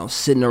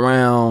 sitting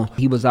around.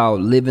 He was out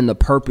living the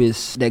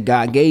purpose that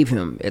God gave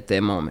him at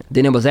that moment.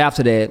 Then it was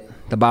after that,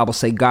 the Bible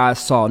say God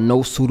saw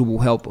no suitable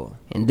helper.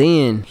 And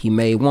then he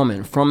made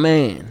woman from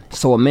man.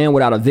 So a man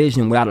without a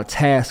vision, without a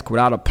task,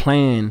 without a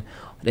plan,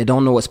 that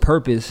don't know his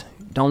purpose,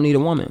 don't need a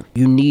woman.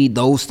 You need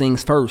those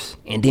things first.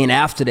 And then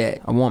after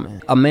that, a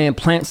woman. A man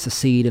plants the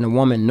seed and a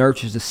woman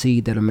nurtures the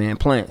seed that a man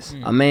plants.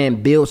 A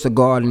man builds the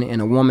garden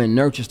and a woman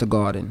nurtures the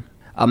garden.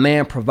 A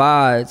man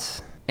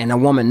provides and a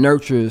woman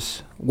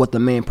nurtures what the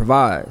man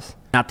provides.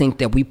 I think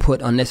that we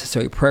put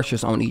unnecessary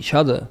pressures on each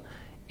other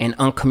and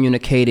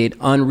uncommunicated,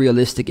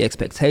 unrealistic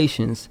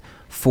expectations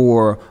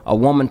for a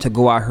woman to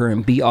go out here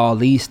and be all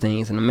these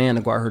things and a man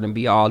to go out here and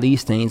be all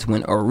these things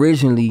when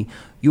originally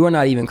you are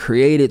not even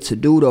created to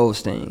do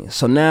those things.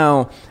 So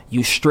now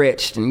you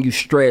stretched and you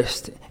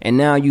stressed and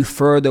now you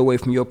further away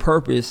from your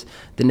purpose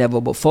than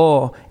ever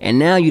before. And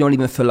now you don't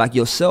even feel like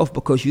yourself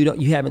because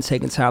you haven't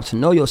taken time to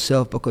know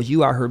yourself because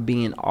you out here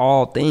being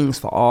all things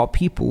for all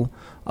people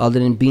other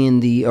than being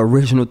the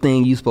original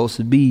thing you're supposed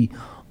to be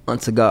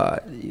unto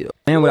God.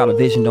 A man without a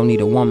vision don't need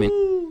a woman.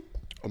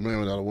 A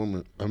man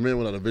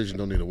without a vision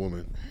don't need a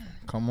woman.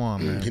 Come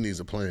on, man. He needs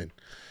a plan.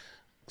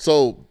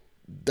 So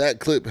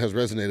that clip has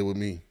resonated with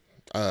me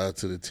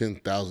to the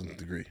 10,000th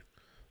degree.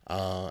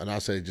 And I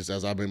say, just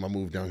as I made my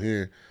move down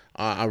here,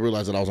 I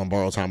realized that I was on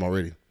borrowed time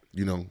already.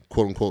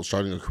 Quote unquote,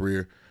 starting a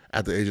career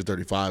at the age of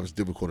 35 is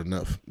difficult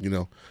enough,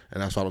 and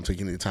that's why I don't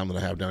take any time that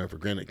I have down here for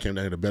granted. Came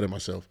down here to better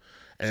myself.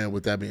 And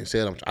with that being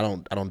said, I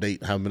don't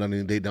date. Haven't been on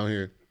any date down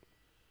here.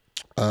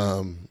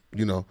 I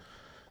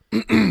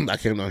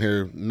came down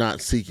here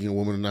not seeking a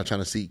woman and not trying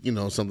to seek,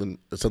 something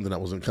that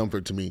was in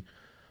comfort to me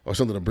or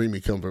something to bring me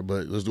comfort.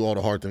 But let's do all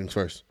the hard things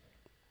first.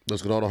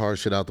 Let's get all the hard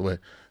shit out the way.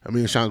 Me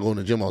and Sean go in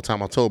the gym all the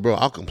time. I told bro,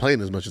 I'll complain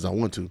as much as I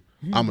want to.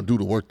 I'm gonna do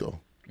the work though.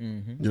 You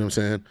know what I'm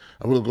saying?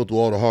 I'm gonna go through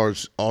all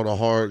the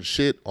hard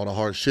shit, all the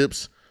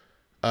hardships,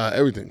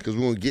 everything, because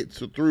we're gonna get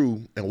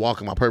through and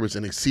walk in my purpose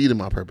and exceed in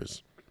my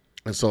purpose.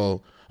 And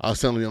so I was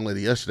telling the young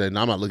lady yesterday, and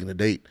I'm not looking to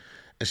date.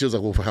 And she was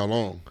like, well, for how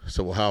long? I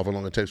said, well, however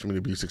long it takes for me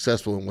to be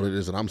successful in what it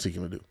is that I'm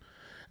seeking to do.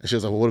 And she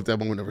was like, well, what if that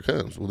moment never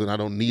comes? Well, then I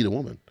don't need a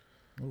woman.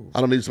 Ooh.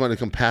 I don't need somebody to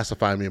come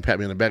pacify me and pat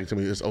me on the back and tell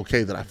me it's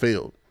okay that I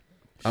failed.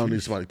 I don't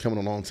need somebody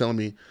coming along telling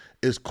me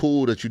it's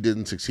cool that you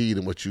didn't succeed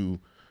in what you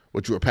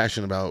were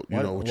passionate about,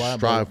 what you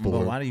strive for.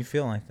 But why do you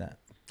feel like that?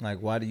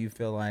 Like, why do you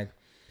feel like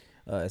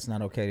it's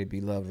not okay to be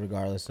loved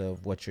regardless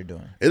of what you're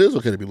doing? It is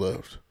okay to be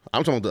loved.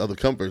 I'm talking about the other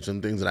comforts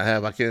and things that I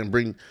have. I can't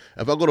bring.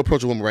 If I go to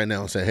approach a woman right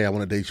now and say, hey, I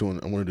want to date you and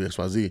I want to do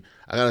XYZ,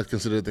 I got to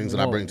consider the things that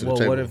I bring to the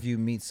table. What if you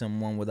meet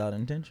someone without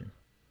intention?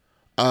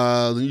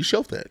 Then you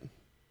shelf that.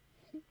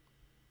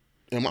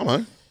 In my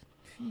mind.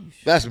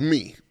 That's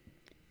me.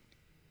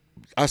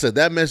 I said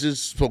that message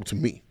spoke to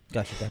me.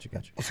 Gotcha.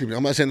 Excuse me.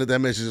 I'm not saying that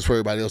message is for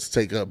everybody else to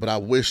take up, but I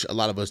wish a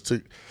lot of us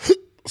took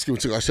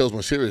ourselves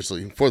more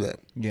seriously for that.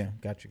 Yeah,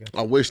 gotcha.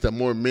 I wish that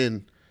more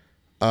men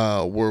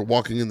were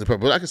walking in the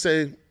purpose. But I could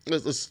say,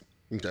 let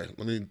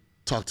me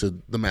talk to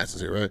the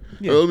masses here, right?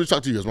 Yeah. Let me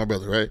talk to you as my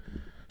brother, right?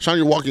 Sean,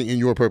 you're walking in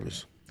your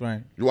purpose.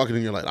 Right. You're walking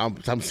in your light.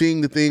 I'm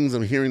seeing the things,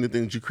 I'm hearing the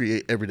things you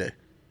create every day.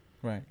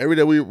 Right. Every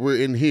day we're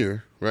in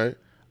here, right?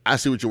 I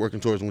see what you're working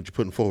towards and what you're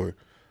putting forward.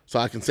 So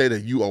I can say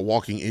that you are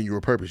walking in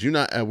your purpose. You're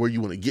not at where you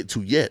want to get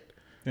to yet.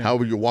 Yeah.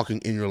 However, you're walking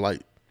in your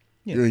light.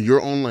 Yeah. You're in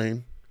your own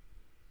lane.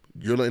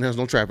 Your lane has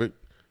no traffic.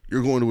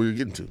 You're going to where you're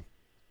getting to.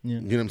 Yeah.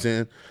 You know what I'm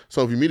saying?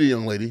 So if you meet a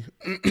young lady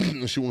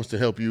and she wants to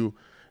help you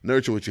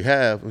nurture what you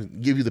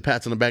have, give you the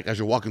pats on the back as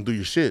you're walking through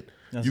your shit,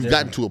 you've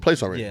gotten to a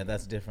place already. Yeah,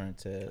 that's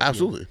different.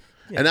 Absolutely.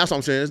 Yeah. And that's what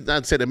I'm saying. It's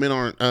not to say that men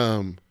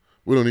aren't,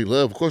 we don't need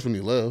love. Of course we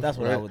need love. That's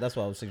what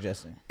I was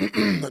suggesting.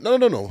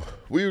 No.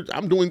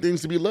 I'm doing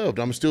things to be loved.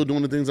 I'm still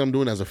doing the things I'm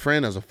doing as a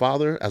friend, as a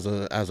father, as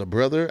a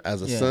brother,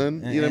 as a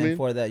son. You know what I mean?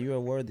 For that, you are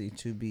worthy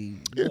to be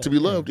loved. Yeah, to be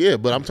loved. Yeah,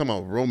 but I'm talking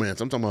about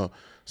romance. I'm talking about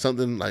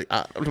something like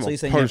I'm talking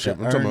about partnership.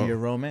 You have to earn your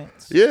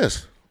romance?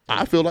 Yes,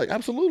 I feel like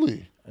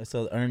absolutely.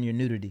 So earn your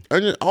nudity.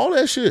 All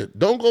that shit.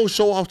 Don't go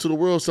show off to the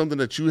world something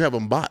that you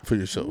haven't bought for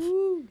yourself.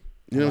 Ooh,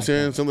 you know what I'm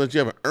saying? Something that you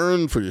haven't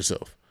earned for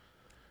yourself.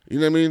 You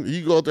know what I mean?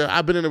 You go out there.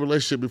 I've been in a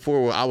relationship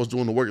before where I was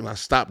doing the work and I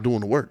stopped doing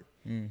the work.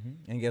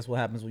 And guess what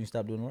happens when you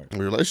stop doing work?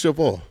 Your relationship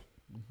fall.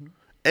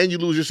 And you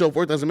lose your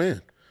self-worth as a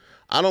man.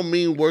 I don't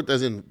mean worth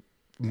as in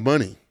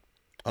money.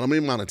 I don't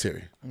mean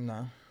monetary.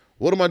 No.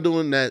 What am I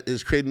doing that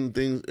is creating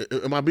things?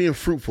 Am I being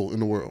fruitful in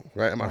the world,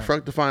 right? Am I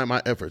fructifying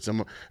my efforts?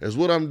 Is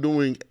what I'm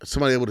doing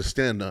somebody able to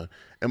stand on?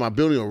 Am I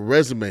building a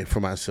resume for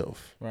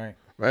myself? Right?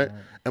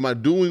 Am I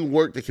doing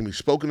work that can be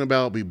spoken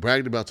about, be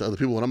bragged about to other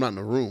people when I'm not in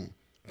the room?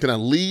 Can I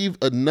leave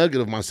a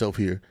nugget of myself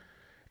here?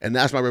 And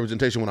that's my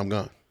representation when I'm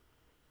gone.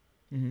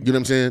 You know what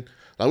I'm saying?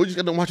 Like, we just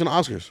got done watching the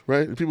Oscars,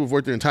 right? People have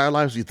worked their entire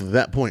lives to get to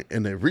that point,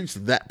 and they've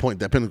reached that point,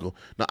 that pinnacle.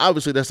 Now,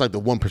 obviously, that's like the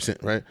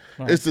 1%, right?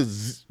 It's the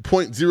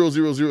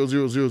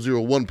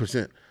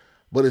 0.0000001%.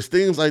 But it's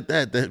things like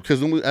that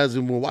because as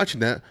we were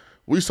watching that,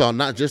 we saw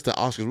not just the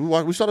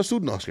Oscars, we saw the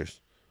student Oscars,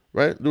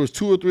 right? There was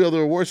 2 or 3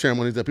 other award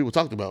ceremonies that people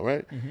talked about,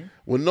 right?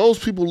 When those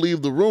people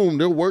leave the room,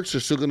 their works are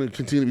still going to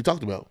continue to be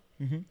talked about.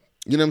 You know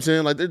what I'm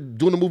saying? Like, they're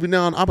doing a movie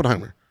now on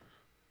Oppenheimer.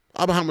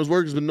 Oppenheimer's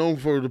work has been known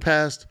for the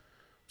past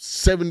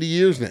 70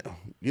 years now.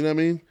 You know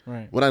what I mean?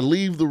 Right. When I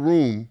leave the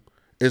room,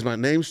 is my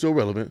name still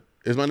relevant?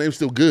 Is my name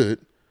still good?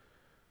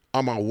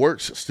 Are my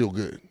works still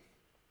good?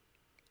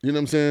 You know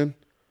what I'm saying?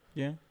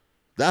 Yeah.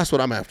 That's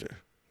what I'm after.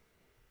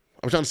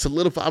 I'm trying to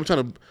solidify. I'm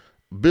trying to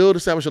build,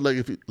 establish a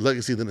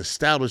legacy, then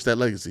establish that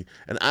legacy.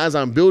 And as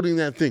I'm building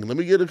that thing, let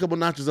me get a couple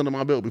notches under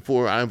my belt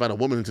before I invite a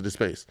woman into this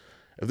space.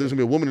 If there's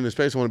gonna be a woman in this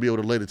space, I want to be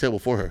able to lay the table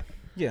for her.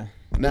 Yeah.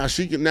 Now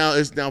she can.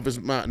 If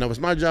it's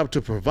my job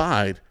to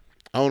provide,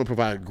 I want to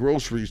provide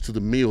groceries to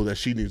the meal that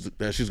she needs,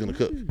 that she's gonna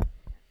cook.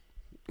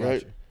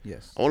 Right? Gotcha.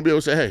 Yes. I want to be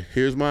able to say, hey,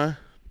 here's my,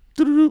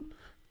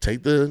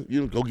 take the,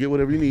 go get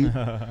whatever you need. You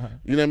know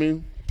what I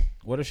mean?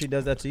 What if she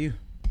does that to you?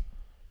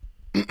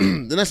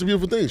 Then that's a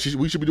beautiful thing.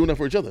 We should be doing that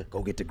for each other.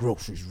 Go get the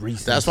groceries,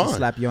 Reese. That's fine.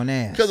 Slap you on the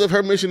ass. Because if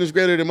her mission is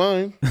greater than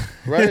mine,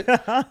 right?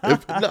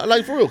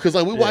 Like for real, because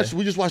like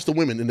we just watched the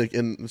women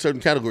in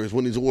certain categories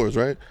win these awards,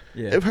 right?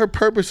 Yeah. If her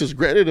purpose is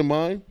greater than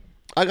mine,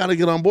 I got to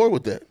get on board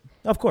with that.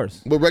 Of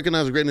course. But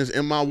recognize the greatness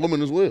in my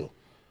woman as well.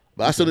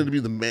 But I still need to be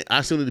the man.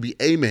 I still need to be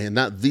a man,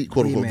 not the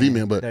quote unquote the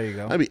man. But there you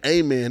go. I be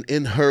a man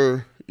in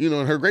her, in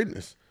her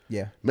greatness.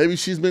 Yeah. Maybe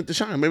she's meant to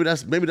shine. Maybe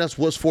that's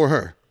what's for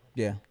her.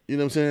 Yeah. You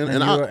know what I'm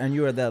saying? And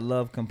you are that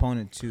love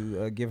component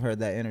to give her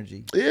that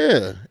energy.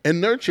 Yeah.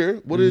 And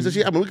nurture what it is that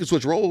she. I mean, we can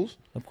switch roles.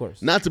 Of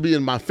course. Not to be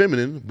in my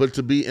feminine, but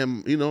to be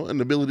in, an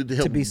ability to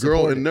help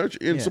grow and nurture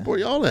and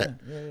support all that.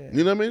 Yeah.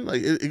 You know what I mean?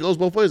 Like it goes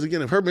both ways.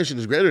 Again, if her mission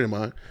is greater than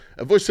mine,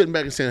 if we're sitting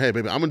back and saying, "Hey,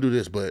 baby, I'm gonna do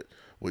this," but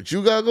what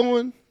you got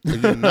going,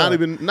 again, not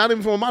even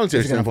from a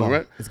monetary standpoint,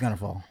 right? It's gonna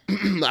fall.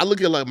 I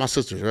look at like my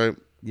sisters, right?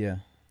 Yeah.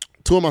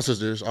 2 of my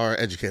sisters are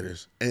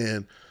educators,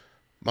 and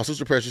my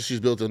sister Precious, she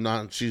started a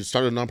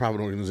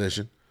nonprofit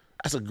organization.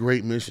 That's a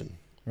great mission.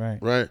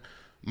 Right.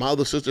 My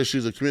other sister,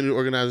 she's a community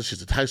organizer.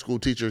 She's a high school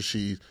teacher.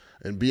 She's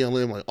in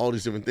BLM, like all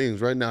these different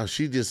things. Right now,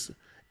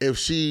 if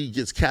she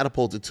gets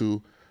catapulted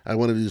to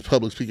one of these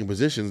public speaking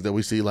positions that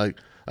we see, like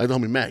the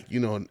homie Mac,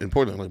 in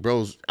Portland, like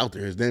bro's out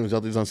there. His name is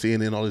out there. He's on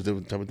CNN, all these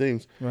different type of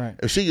things. Right.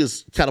 If she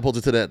gets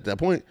catapulted to that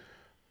point,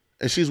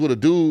 and she's with a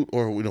dude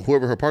or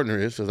whoever her partner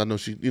is, because I know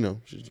she's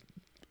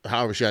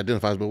however she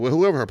identifies, but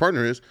whoever her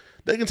partner is,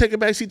 they can take a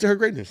back seat to her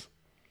greatness.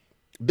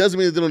 Doesn't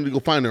mean that they don't need to go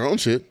find their own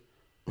shit,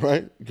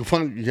 right? You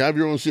have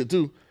your own shit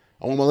too.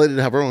 I want my lady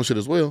to have her own shit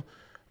as well.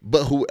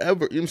 But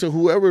whoever,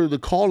 whoever the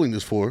calling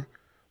is for,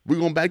 we're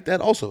gonna back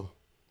that also,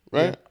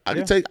 right? Yeah. I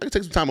can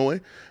take some time away.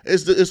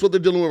 It's what they're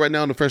dealing with right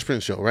now in the Fresh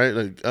Prince show, right?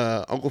 Like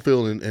Uncle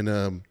Phil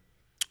and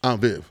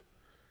Aunt Viv.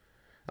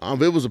 Aunt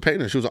Viv was a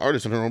painter. She was an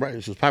artist in her own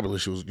right. She was popular.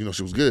 She was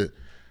she was good.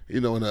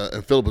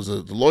 And Philip was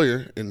the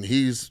lawyer, and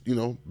he's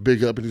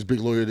big up, and he's big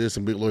lawyer this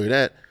and big lawyer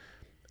that.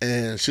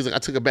 And she's like, I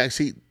took a back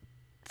seat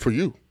for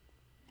you.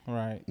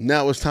 Right.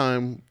 Now it's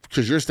time,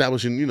 because you're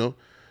establishing,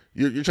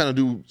 you're trying to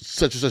do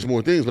such and such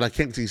more things, but I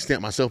can't continue to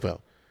stamp myself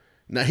out.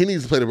 Now he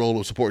needs to play the role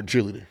of supporting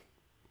cheerleader.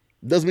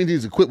 Doesn't mean he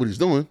needs to quit what he's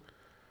doing,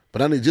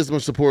 but I need just as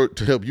much support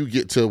to help you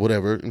get to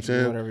whatever. You know what I'm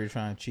saying? Whatever you're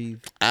trying to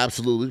achieve.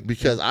 Absolutely.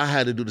 Because I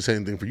had to do the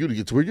same thing for you to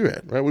get to where you're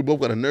at, right? We both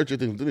got to nurture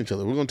things within each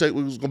other. We're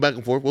just go back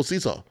and forth. We'll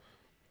seesaw.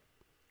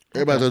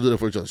 Everybody's gonna do that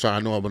for each other. Sorry,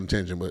 I know I'm on a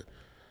tangent, but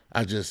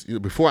I just,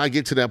 before I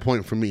get to that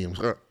point for me, I'm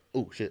sorry.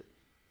 Oh shit,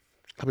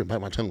 I've been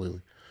biting my tongue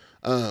lately.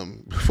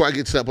 Before I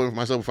get to that point for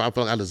myself, before I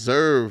feel like I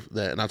deserve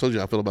that, and I told you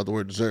how I feel about the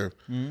word deserve.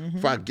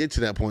 Before I get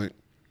to that point,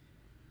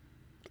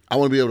 I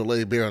want to be able to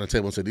lay bare on the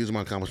table and say, these are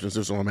my accomplishments,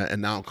 this is where I'm at,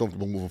 and now I'm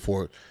comfortable moving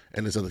forward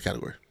in this other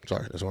category.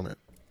 Sorry, that's where I'm at.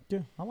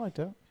 Yeah, I like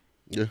that.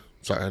 Yeah,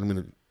 sorry, I didn't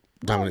mean to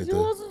dominate I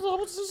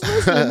was just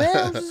listening, man.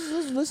 I was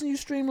just listening to you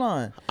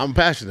streamline. I'm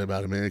passionate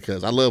about it, man,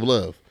 because I love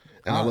love.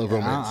 And I love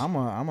romance.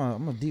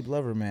 I'm a deep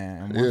lover,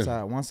 man.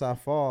 And once I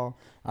fall,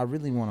 I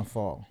really want to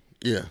fall.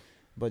 Yeah.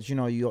 But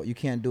you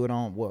can't do it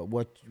on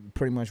what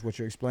pretty much what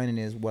you're explaining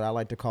is what I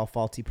like to call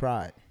faulty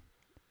pride.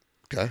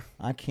 Okay.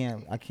 I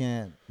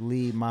can't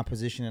leave my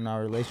position in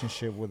our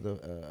relationship with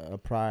a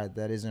pride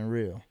that isn't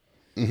real.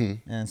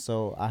 Mm-hmm. And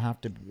so I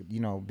have to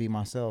be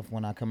myself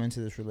when I come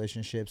into this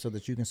relationship, so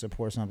that you can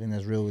support something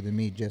that's real within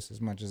me just as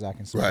much as I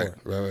can support.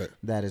 Right.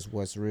 That is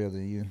what's real to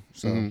you.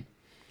 So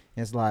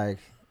it's like,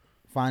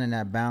 finding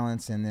that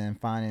balance and then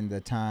finding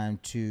the time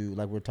to,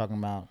 like we're talking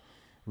about,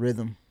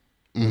 rhythm,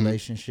 Mm-hmm.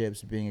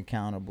 relationships, being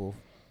accountable,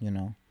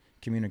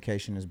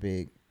 communication is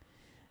big.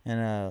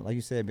 And like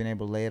you said, being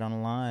able to lay it on the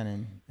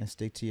line and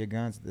stick to your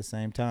guns at the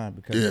same time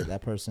because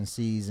that person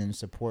sees and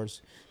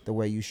supports the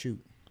way you shoot.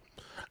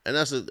 And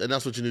that's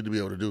what you need to be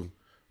able to do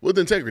with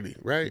integrity,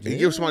 right? And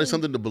give somebody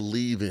something to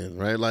believe in,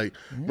 right? Like,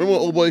 remember when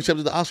old boy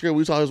accepted the Oscar?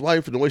 We saw his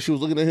wife and the way she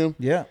was looking at him.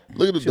 Yeah,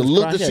 look at the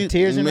look that she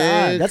tears in the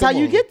eye. That's how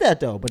you get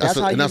that, though. But that's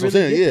how you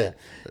really get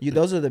that.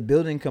 Those are the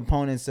building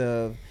components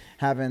of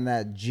having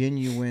that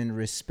genuine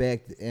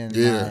respect and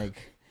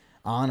like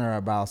honor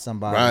about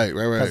somebody. Right.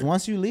 Because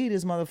once you lead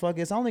this motherfucker,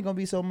 it's only gonna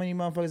be so many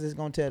motherfuckers that's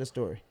gonna tell the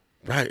story.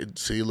 Right.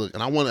 See, look,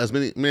 and I want as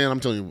many. Man, I'm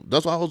telling you,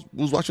 that's why I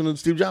was watching the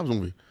Steve Jobs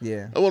movie.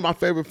 Yeah, that was one of my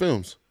favorite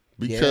films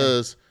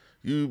because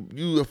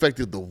you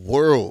affected the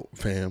world,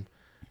 fam,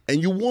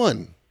 and you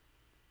won.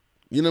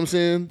 You know what I'm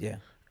saying? Yeah.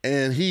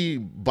 And he,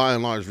 by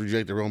and large,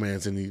 rejected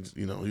romance, and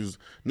he's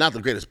not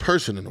the greatest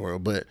person in the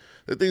world, but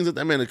the things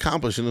that man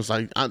accomplished, and it's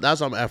like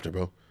that's what I'm after,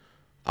 bro.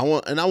 I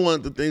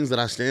want the things that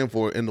I stand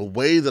for and the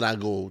way that I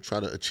go try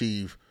to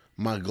achieve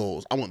my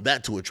goals. I want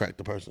that to attract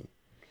the person.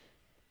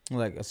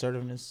 Like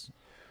assertiveness,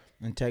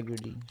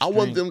 integrity. I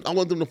want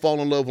them to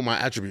fall in love with my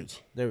attributes.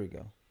 There we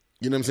go.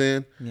 You know what I'm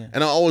saying? Yeah.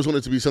 And I always want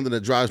it to be something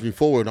that drives me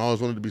forward. I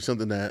always want it to be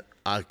something that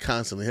I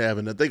constantly have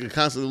and that they can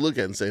constantly look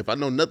at and say, if I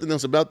know nothing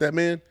else about that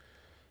man,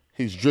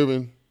 he's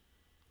driven,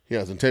 he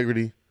has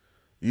integrity,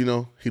 he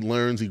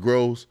learns, he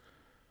grows.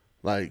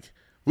 Like,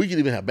 we can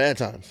even have bad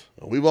times.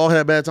 We've all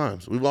had bad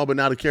times. We've all been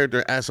out of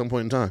character at some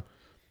point in time.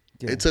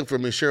 Yeah. It took for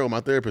Miss Cheryl, my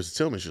therapist, to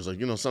tell me, she was like,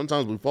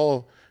 sometimes we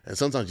fall and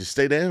sometimes you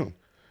stay down.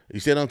 You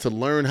stay down to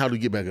learn how to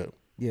get back up.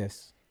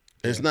 Yes.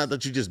 It's not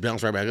that you just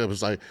bounce right back up.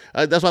 It's like,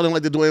 that's why I don't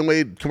like the Dwayne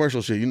Wade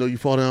commercial shit. You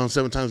fall down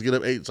 7 times, get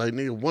up 8. It's like,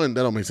 nigga, 1,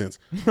 that don't make sense.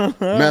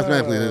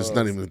 Mathematically, it's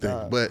not even a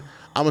thing. But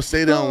I'm going to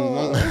stay down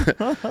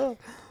long.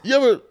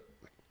 Let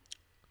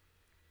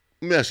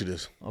me ask you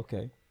this.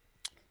 Okay.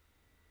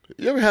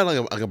 You ever had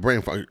like a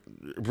brain fart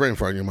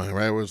in your mind,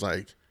 right? Where it's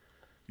like,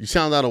 you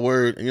sound out a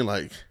word and you're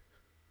like,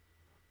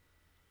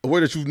 a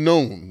word that you've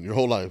known your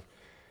whole life.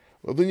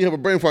 But then you have a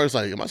brain fart, it's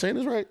like, am I saying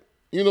this right?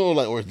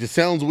 Or it just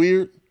sounds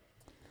weird.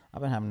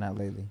 I've been having that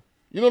lately.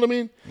 You know what I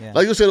mean? Yeah.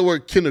 Like you say the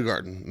word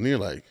kindergarten, and you're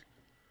like,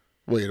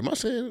 wait, am I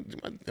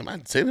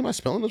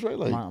spelling this right?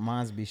 Like,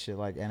 mine's be shit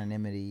like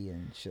anonymity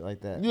and shit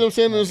like that. You know what I'm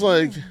saying? It's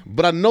like,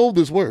 but I know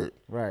this word.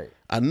 Right.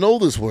 I know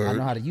this word. I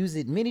know how to use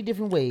it many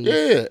different ways.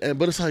 Yeah,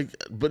 but it's like,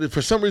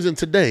 for some reason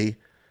today,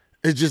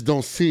 it just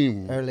don't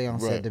seem early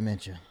onset right.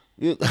 dementia.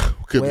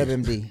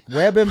 WebMD.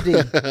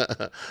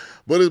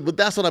 But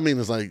that's what I mean.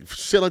 It's like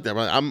shit like that,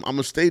 right? I'm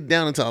gonna stay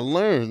down until I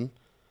learn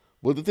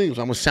what the things.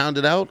 I'm gonna sound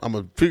it out. I'm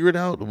gonna figure it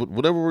out.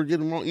 Whatever we're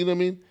getting wrong, you know what I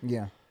mean?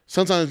 Yeah.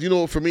 Sometimes,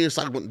 for me, it's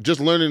like just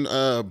learning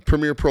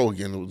Premiere Pro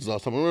again.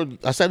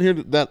 I sat here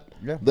that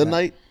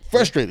night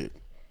frustrated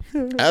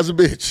as a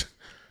bitch.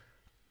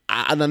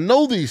 And I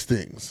know these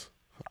things.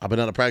 I've been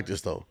out of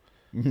practice though.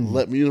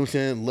 Let me,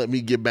 let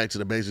me get back to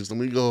the basics. Let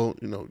me go,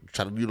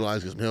 try to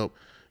utilize, get some help.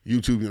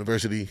 YouTube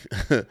University,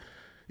 you know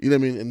what I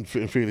mean, and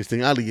figure this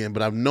thing out again.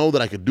 But I know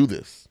that I could do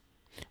this.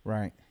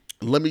 Right.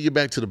 Let me get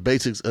back to the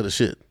basics of the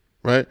shit.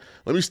 Right.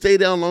 Let me stay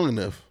down long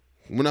enough.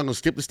 We're not gonna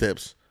skip the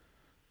steps.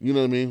 You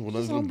know what I mean? We're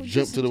not gonna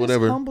jump to the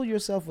whatever. Just humble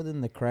yourself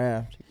within the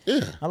craft.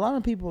 Yeah. A lot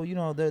of people,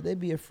 they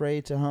be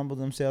afraid to humble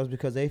themselves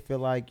because they feel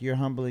like you're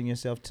humbling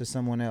yourself to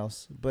someone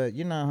else. But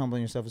you're not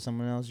humbling yourself to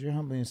someone else. You're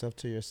humbling yourself,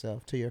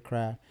 to your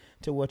craft,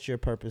 to what your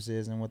purpose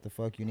is and what the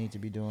fuck you need to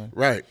be doing.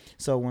 Right.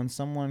 So when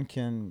someone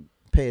can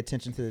pay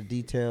attention to the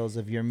details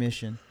of your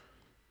mission,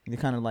 the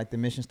kind of like the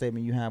mission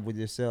statement you have with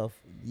yourself,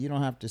 you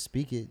don't have to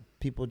speak it.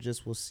 People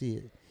just will see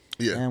it.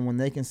 Yeah. And when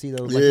they can see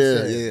those, like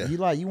you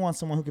said, you want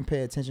someone who can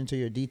pay attention to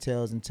your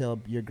details and tell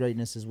your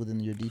greatness is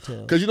within your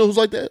details. Because you know who's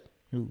like that?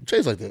 Who?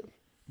 Che's like that.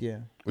 Yeah.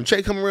 When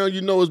Che come around,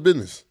 you know it's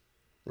business,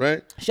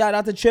 right? Shout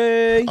out to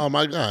Che. Oh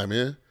my God,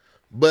 man.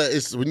 But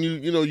it's when you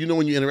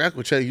when you interact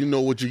with Che, you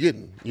know what you're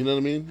getting. You know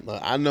what I mean?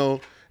 Like, I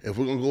know if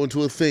we're gonna go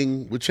into a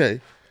thing with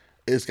Che,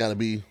 it's got to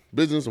be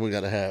business, and we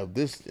got to have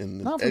this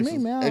and not for me,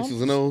 man.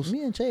 X's and O's.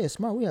 Me and Che is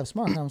smart. We have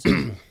smart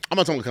conversations. I'm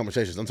not talking about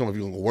conversations. I'm talking about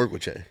if you're gonna work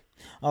with Che.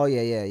 Oh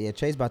yeah.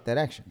 Che's about that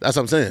action. That's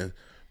what I'm saying.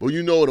 But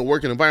in a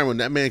working environment,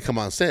 that man come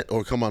on set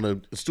or come on a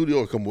studio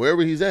or come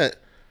wherever he's at,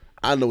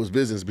 I know it's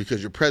business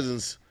because your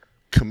presence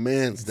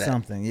commands that.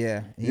 Something,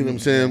 yeah. You know what I'm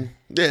saying?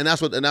 Yeah, and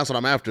that's what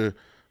I'm after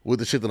with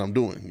the shit that I'm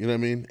doing. You know what I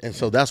mean? And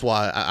so that's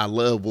why I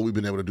love what we've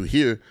been able to do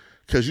here.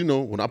 Because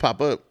when I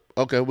pop up,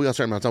 okay, we got a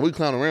certain amount of time. We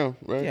clown around,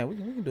 right? Yeah, we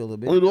can do a little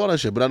bit. We do all that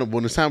shit. But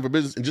when it's time for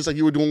business, and just like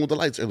you were doing with the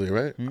lights earlier,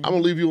 right? I'm gonna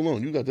leave you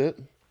alone. You got that.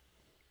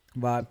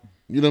 Vibe.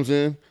 You know what I'm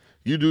saying?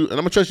 You do, and I'm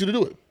gonna trust you to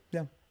do it.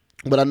 Yeah.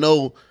 But I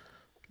know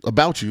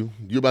about you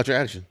about your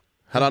action.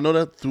 How do I know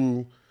that?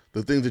 Through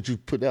the things that you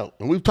put out.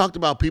 And we've talked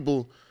about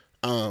people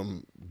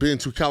being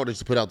too cowardice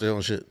to put out their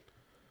own shit.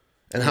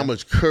 And how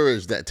much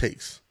courage that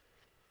takes.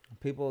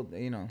 People,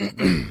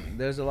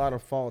 there's a lot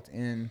of fault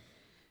in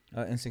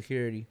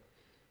insecurity.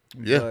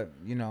 Yeah. But,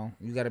 you know,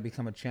 you got to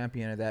become a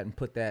champion of that and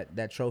put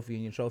that trophy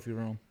in your trophy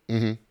room.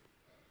 Mm-hmm.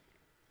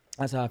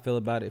 That's how I feel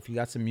about it. If you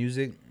got some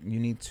music, you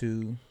need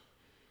to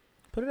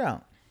put it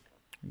out.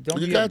 Don't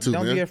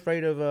be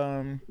afraid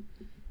of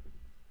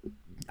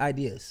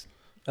ideas,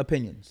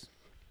 opinions,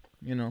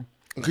 you know.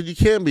 Because you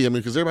can be. I mean,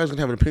 because everybody's going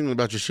to have an opinion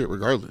about your shit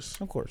regardless.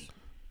 Of course.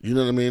 You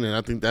know what I mean? And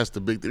I think that's the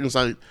big thing. It's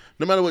like,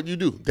 no matter what you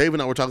do. Dave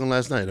and I were talking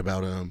last night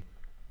about,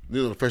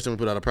 the first time we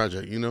put out a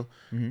project, you know?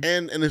 Mm-hmm.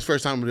 And his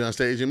first time on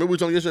stage. And remember we were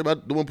talking yesterday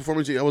about the one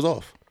performance I was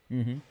off.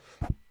 Mm-hmm.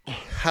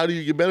 How do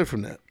you get better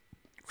from that?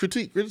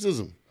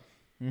 Criticism.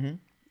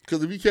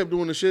 Because if you kept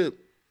doing the shit,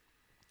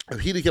 if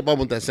he'd kept on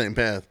with that same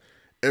path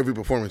every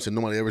performance and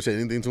nobody ever said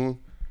anything to him,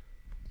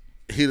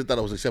 he'd have thought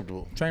it was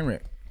acceptable. Train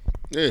wreck.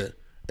 Yeah.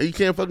 And you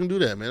can't fucking do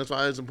that, man. That's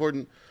why it's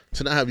important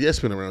to not have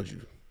yes men around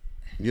you.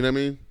 You know what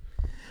I mean?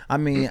 I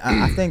mean,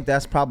 I think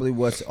that's probably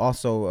what's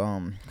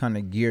also kind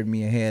of geared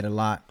me ahead a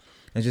lot.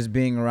 It's just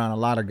being around a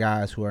lot of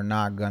guys who are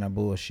not going to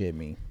bullshit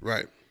me.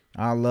 Right.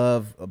 I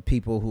love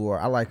people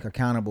I like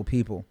accountable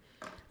people.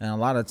 And a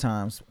lot of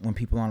times when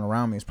people aren't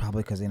around me, it's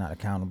probably because they're not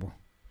accountable.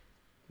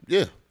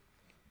 Yeah.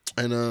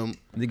 And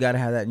you got to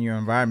have that in your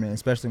environment,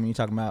 especially when you're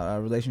talking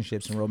about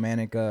relationships and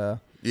romantic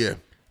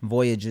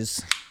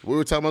voyages. We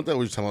were talking about that.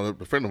 We were talking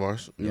about a friend of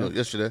ours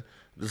yesterday.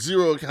 The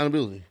zero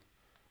accountability.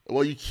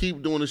 Well, you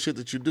keep doing the shit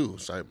that you do.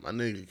 It's like, my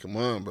nigga, come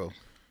on, bro.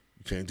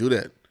 You can't do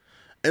that.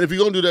 And if you're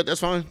going to do that, that's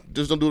fine.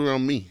 Just don't do it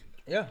around me.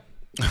 Yeah.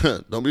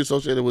 Don't be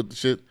associated with the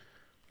shit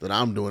that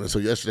I'm doing. And so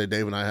yesterday,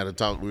 Dave and I had a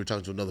talk. We were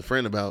talking to another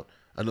friend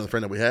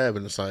that we have.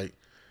 And it's like,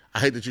 I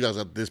hate that you guys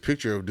got this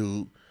picture of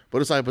dude.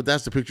 But it's like, but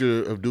that's the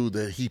picture of dude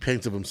that he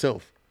paints of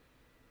himself.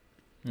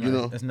 You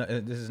know?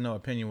 This is no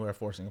opinion we're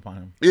forcing upon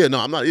him. Yeah, no,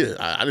 I'm not. Yeah,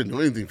 I didn't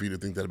do anything for you to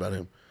think that about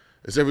him.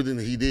 It's everything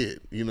that he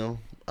did, you know?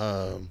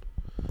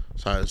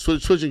 Sorry,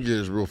 switching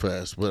gears real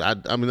fast.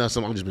 But I mean, that's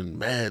something I've just been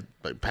mad,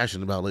 like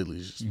passionate about lately.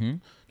 It's just,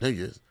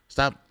 niggas,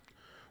 stop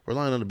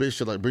relying on the bitch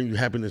to like bring you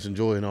happiness and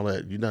joy and all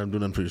that. You're not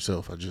doing nothing for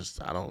yourself.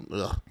 I don't.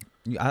 Ugh.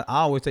 I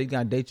always say you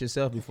gotta date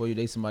yourself before you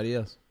date somebody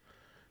else.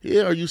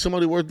 Yeah, are you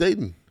somebody worth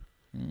dating?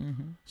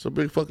 It's a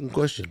big fucking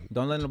question.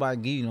 Don't let nobody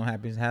give you no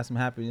happiness. Have some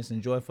happiness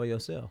and joy for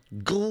yourself.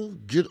 Go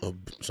get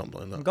something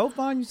like that. Go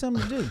find you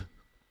something to do.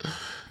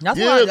 Go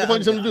find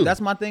you something to do.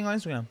 That's my thing on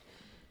Instagram.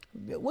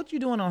 What you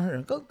doing on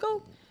her? Go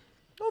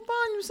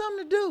find you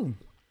something to do.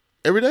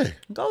 Every day.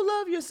 Go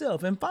love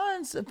yourself and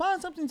find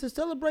something to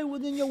celebrate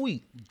within your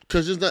week.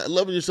 Because it's not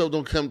loving yourself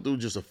don't come through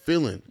just a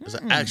feeling. It's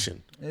an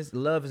action.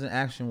 Love is an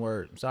action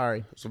word.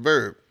 Sorry. It's a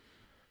verb.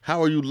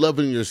 How are you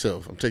loving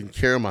yourself? I'm taking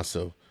care of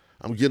myself.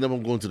 I'm getting up.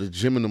 I'm going to the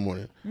gym in the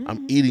morning.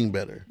 I'm eating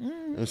better. You know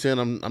what I'm saying?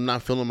 I'm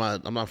not filling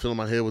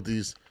my head with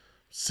these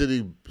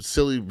silly,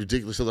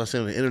 ridiculous stuff I say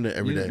on the internet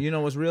every day. You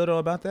know what's real though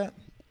about that?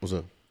 What's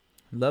up?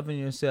 Loving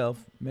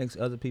yourself makes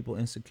other people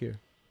insecure.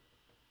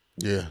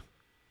 Yeah.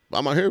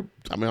 I'm out here.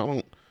 I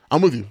mean,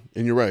 I'm with you,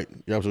 and you're right.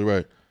 You're absolutely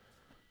right.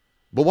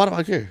 But why do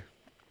I care?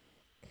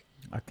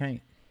 I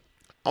can't.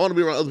 I want to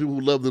be around other people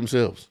who love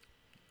themselves.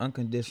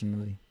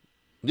 Unconditionally.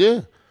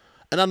 Yeah.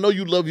 And I know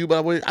you love you, by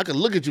the way. I can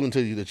look at you and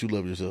tell you that you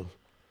love yourself.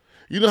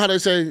 You know how they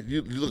say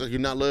you look like you're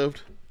not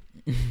loved?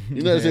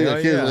 You know what they say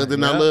like kids look like they're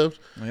not loved?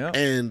 Yeah.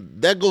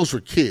 And that goes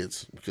for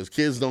kids, because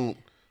kids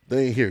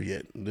they ain't here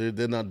yet.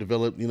 They're not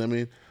developed, you know what I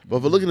mean? But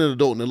if I look at an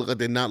adult and they look like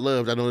they're not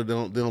loved, I know they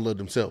don't love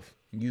themselves.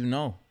 You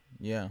know.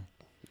 Yeah.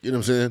 You know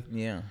what I'm saying?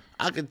 Yeah.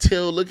 I can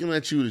tell looking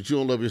at you that you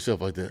don't love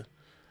yourself like that.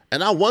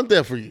 And I want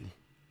that for you.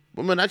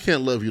 But man, I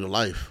can't love you to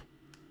life.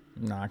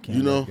 No, I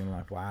can't love you to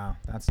life. Wow,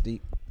 that's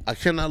deep. I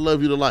cannot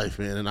love you to life,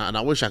 man. And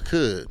I wish I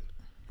could.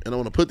 And I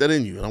want to put that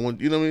in you. And I want,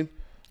 you know what I mean?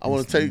 I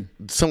want to take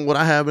some of what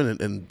I have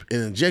and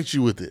inject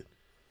you with it.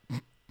 I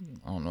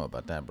don't know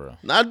about that, bro.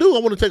 No, I do. I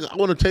want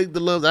to take the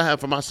love that I have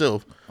for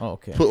myself. Oh,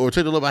 okay. Or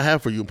take the love I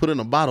have for you and put it in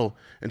a bottle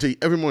and tell you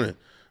every morning,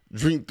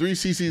 drink 3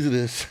 cc's of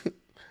this.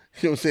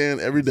 You know what I'm saying?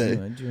 Every day.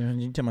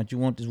 You talking about you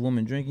want this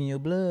woman drinking your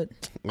blood?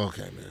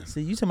 Okay, man.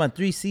 See, you talking about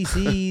 3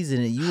 cc's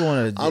and you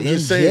want to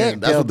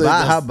inject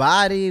her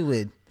body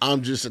with.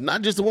 I'm just,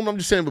 not just the woman, I'm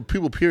just saying, but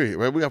people, period,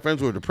 right? We got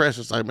friends who are depressed.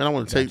 It's like, man, I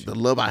want to take the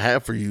love I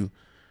have for you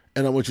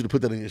and I want you to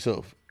put that in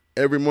yourself.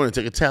 Every morning,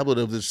 take a tablet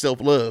of this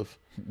self-love.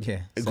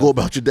 Yeah. And go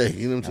about your day.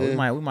 You know what I'm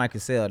saying? We might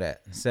could sell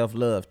that.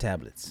 Self-love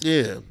tablets.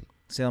 Yeah.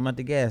 Sell them at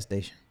the gas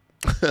station.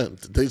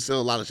 They sell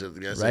a lot of shit at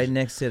the gas station. Right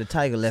next to the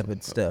tiger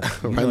leopard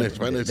stuff. right next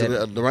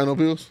to the rhino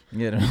pills?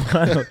 Yeah.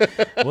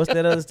 What's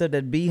that other stuff?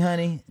 That bee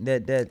honey?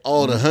 The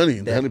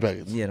honey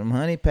packets. Yeah, them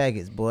honey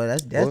packets, boy.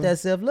 That's that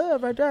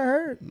self-love right there, I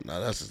heard.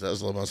 No, that's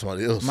love about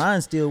somebody else.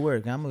 Mine still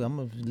work. I'm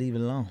gonna leave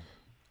it alone.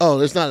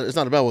 Oh, it's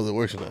not about whether it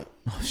works or not.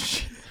 Oh,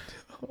 shit.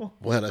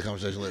 We'll have that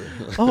conversation later.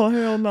 Oh,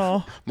 hell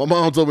no. My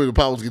mom told me the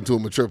pot was getting to a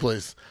mature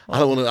place. I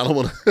don't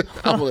want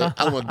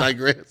to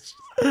digress.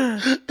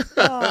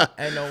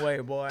 Ain't no way,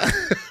 boy.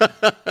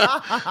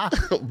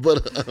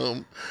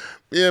 But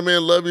yeah,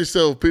 man, love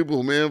yourself,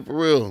 people, man, for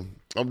real.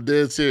 I'm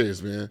dead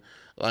serious, man.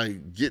 Like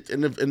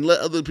and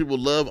let other people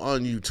love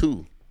on you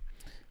too.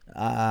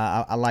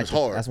 I like it's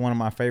hard. That's one of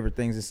my favorite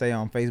things to say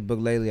on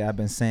Facebook lately. I've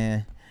been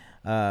saying,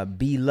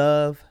 be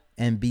love,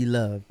 and be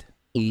loved.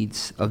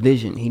 Needs a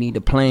vision. He need a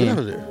Get plan. out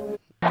of there.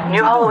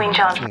 New Halloween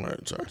challenge. All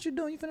right, sorry. What you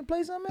doing? You finna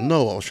play something?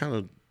 No, I was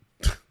trying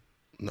to.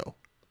 No,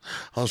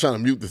 I was trying to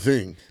mute the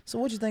thing. So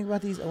what you think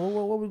about these?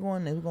 What we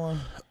going? We going?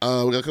 We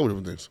got a couple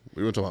different things.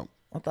 We were talking about.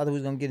 I thought that we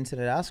was gonna get into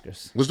the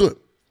Oscars. Let's do it.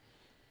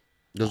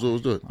 Let's do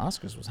it.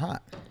 Oscars was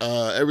hot.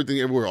 Everything,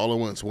 everywhere, all at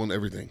once won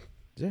everything.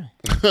 Yeah.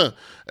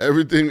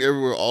 Everything,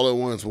 everywhere, all at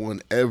once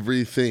won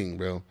everything,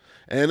 bro.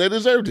 And they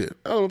deserved it.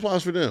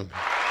 Applause for them.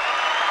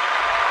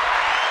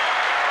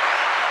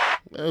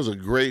 That was a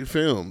great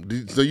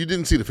film. So you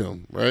didn't see the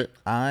film, right?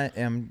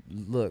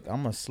 Look,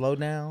 I'm gonna slow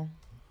down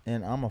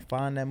and I'm gonna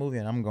find that movie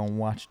and I'm gonna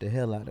watch the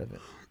hell out of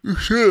it. You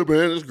should,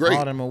 man. It's great.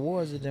 All them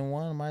awards that didn't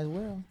won, might as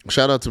well.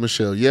 Shout out to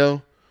Michelle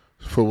Yeoh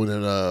for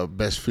winning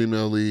best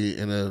female lead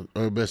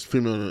best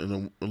female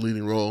in a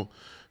leading role.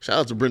 Shout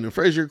out to Brendan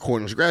Fraser,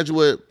 Cornell's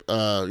graduate.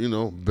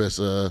 Best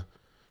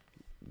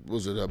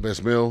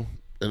best male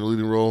in a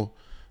leading role.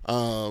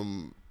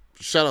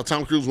 Shout out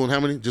Tom Cruise won how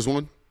many? Just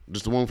one?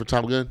 Just the one for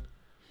Top Gun?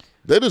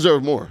 They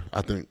deserve more,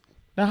 I think.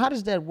 Now, how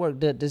does that work?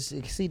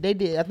 See, they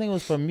did. I think it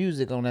was for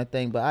music on that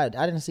thing, but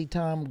I didn't see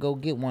Tom go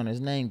get one. His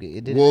name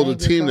did. The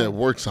team that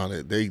works on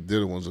it, they're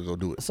the ones that go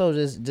do it. So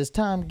does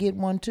Tom get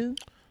one too?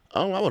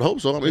 I would hope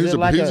so. I mean, Is he's it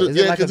like a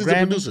he's a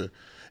Grammy? producer.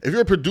 If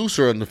you're a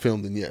producer on the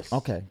film, then yes.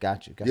 Okay,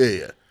 got you.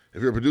 Yeah.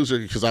 If you're a producer,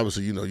 because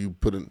obviously you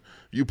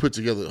put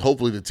together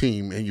hopefully the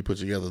team and you put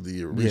together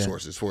the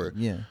resources for it.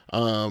 Yeah.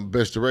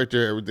 Best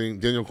director, everything.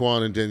 Daniel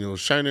Kwan and Daniel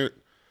Scheinert.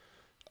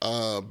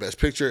 Best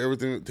picture,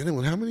 everything. They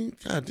won how many?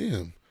 God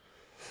damn.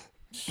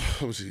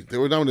 Let me see. They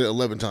were nominated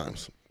 11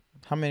 times.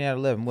 How many out of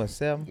 11? What,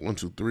 7? 1,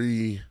 2,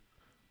 3,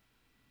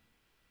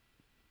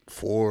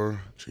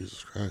 4.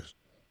 Jesus Christ.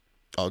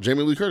 Oh,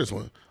 Jamie Lee Curtis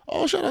won.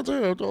 Oh, shout out to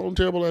her. All them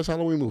terrible ass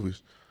Halloween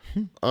movies.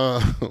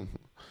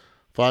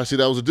 5. See,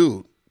 that was a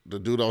dude. The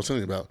dude I was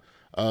telling you about.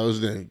 It was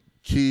his name.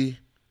 Ke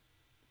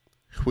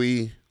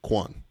Huy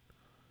Quan.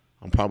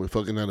 I'm probably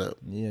fucking that up.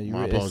 Yeah,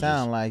 My apologies. It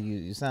sound like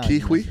you sound. Ke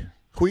like Huy?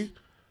 Huy?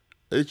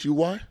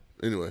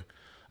 Anyway,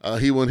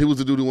 he won. He was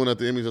the dude who won at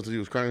the Emmys after he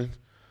was crying.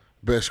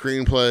 Best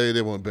screenplay.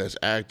 They won best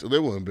actor. They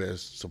won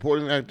best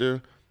supporting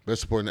actor,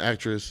 best supporting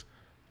actress,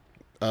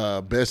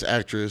 best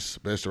actress,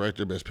 best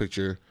director, best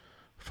picture.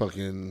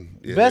 Fucking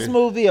best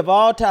movie of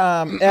all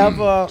time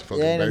ever.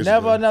 And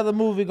never basically. another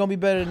movie gonna be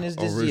better than this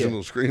Original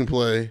year.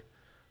 screenplay,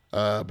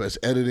 best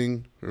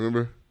editing.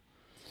 Remember?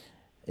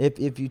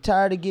 If you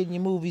tired of getting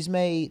your movies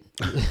made,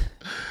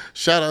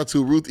 Shout out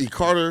to Ruth E.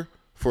 Carter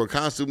for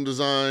costume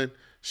design.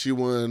 She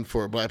won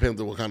for Black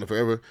Panther: Wakanda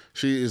Forever.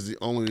 She is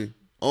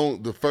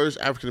the first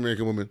African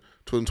American woman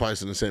to win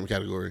twice in the same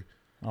category.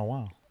 oh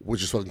wow,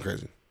 Which is fucking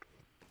crazy.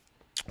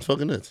 It's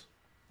fucking nuts.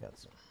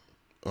 that's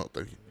Oh,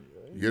 thank you.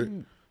 You get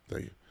it?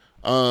 Thank you.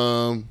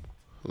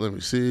 Let me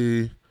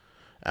see.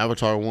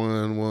 Avatar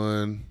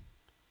won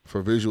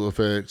for visual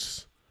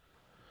effects.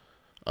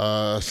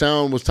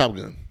 Sound was Top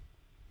Gun.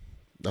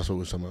 That's what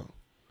we're talking about.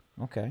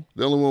 okay.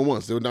 They only won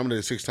once. They were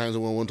nominated 6 times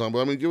and won 1 time.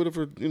 But I mean, give it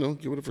for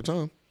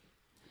Tom.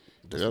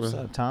 They What's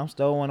gotta, up? Tom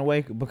stole one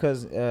away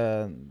because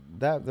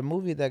the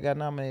movie that got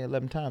nominated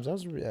 11 times. That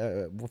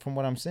was from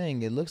what I'm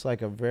seeing, it looks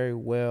like a very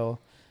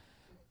well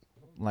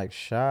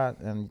shot,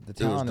 and the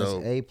talent is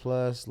A+.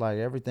 Like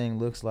everything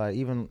looks like,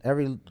 even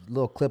every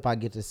little clip I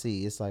get to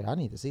see, it's like I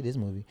need to see this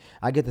movie.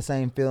 I get the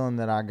same feeling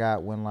that I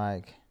got when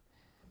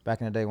back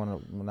in the day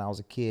when I was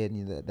a kid,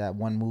 and that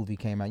one movie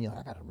came out.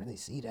 I gotta really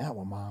see that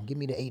one, Mom. Give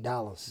me the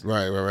 $8.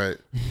 Right.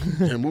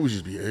 Yeah, movies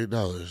used to be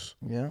 $8.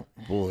 Yeah,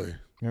 Boy.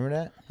 remember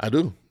that? I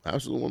do.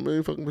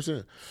 Absolutely,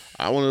 1,000,000%.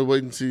 I want to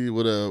wait and see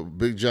what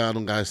Big John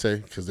and guys say,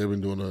 because they've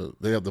been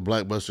they have the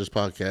Blackbusters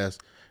podcast,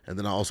 and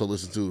then I also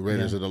listen to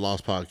Raiders of the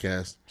Lost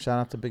podcast. Shout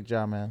out to Big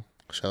John, man.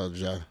 Shout out to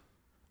John.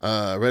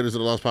 Raiders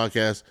of the Lost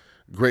podcast,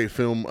 great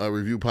film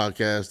review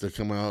podcast that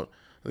come out.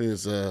 I think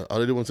it's they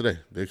did one today.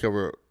 They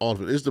cover all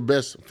of it. It's the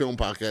best film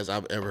podcast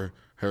I've ever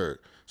heard.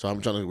 So we're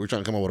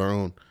trying to come up with our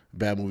own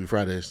Bad Movie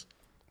Fridays.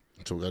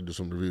 So we got to do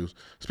some reviews.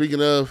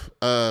 Speaking of,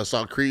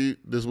 saw Creed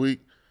this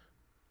week.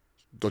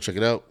 Go check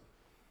it out.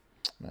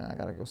 Man, I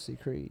gotta go see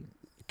Creed.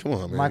 Come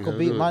on, man. Michael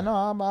B.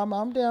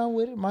 I'm down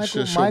with it.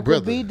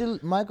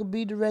 Michael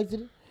B.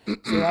 directed it,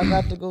 so I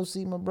got to go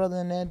see my brother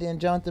in that. Then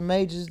Jonathan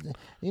Majors,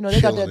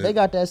 they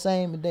got that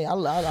same day.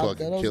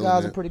 Those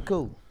guys are pretty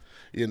cool.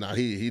 Yeah,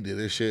 he did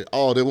this shit.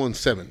 Oh, they won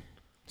 7.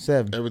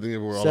 7. Everything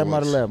everywhere. All 7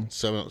 out of 11.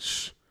 7.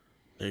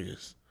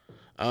 Niggas.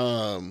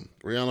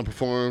 Rihanna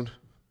performed.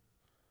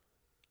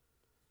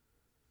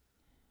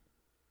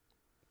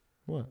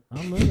 What?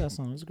 I love that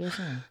song. It's a great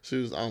song.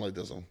 I don't like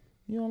that song.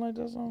 You don't like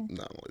that song?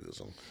 No, I don't like that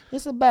song.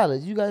 It's a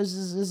ballad. You guys,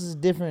 this is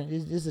different.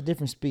 It's a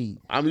different speed.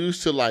 I'm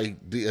used to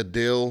the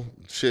Adele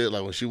shit,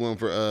 like when she won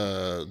for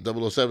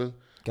 007.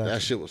 Gotcha.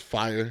 That shit was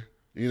fire.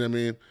 You know what I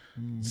mean?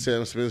 Mm-hmm.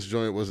 Sam Smith's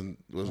joint wasn't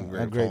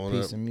great. A great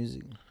piece of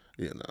music.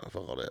 Yeah,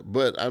 fuck all that.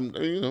 But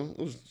it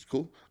was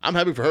cool. I'm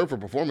happy for her for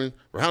performing.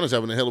 Rihanna's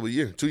having a hell of a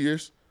year. 2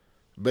 years,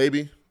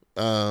 baby.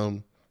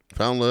 Found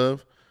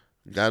love.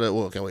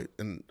 Can't wait.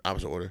 In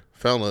opposite order.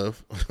 Found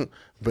love,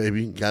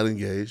 baby. Got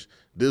engaged.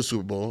 Did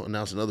Super Bowl.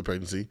 Announced another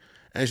pregnancy,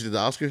 And she did the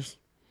Oscars.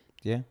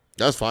 Yeah.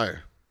 That's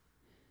fire.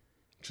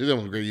 She's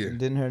having a great year.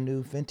 Didn't her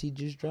new Fenty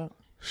just drop?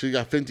 She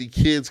got Fenty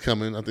Kids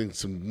coming. I think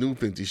some new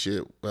Fenty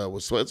shit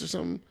with sweats or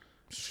something.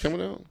 She's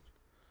coming out.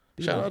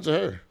 Shout out to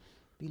her.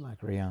 Be like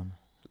Rihanna.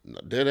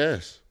 Dead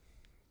ass.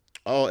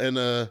 Oh, and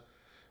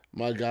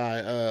my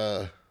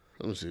guy,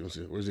 let me see.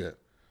 Where's he at?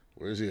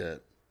 Where is he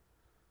at?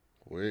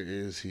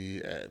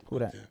 Who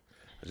that?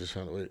 I just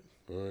found it.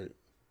 Wait.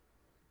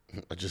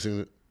 I just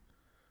seen it.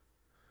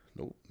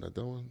 Nope, not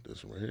that one.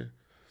 This one right here.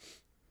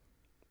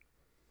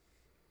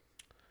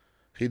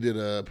 He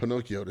did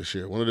Pinocchio this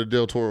year. One of the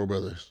Del Toro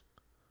brothers.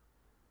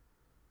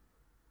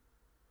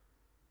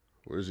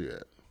 Where's he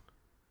at?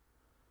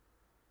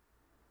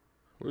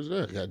 Where's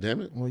that? God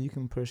damn it. Well, you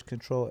can push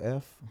Control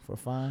F for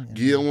find.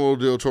 Guillermo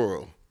del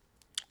Toro.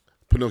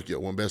 Pinocchio,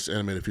 one best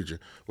animated feature.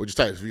 Which is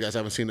tight. If you guys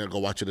haven't seen that, go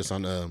watch it. It's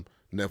on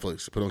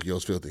Netflix.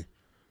 Pinocchio's filthy.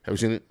 Have you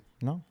seen it?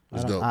 No,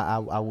 It's I don't.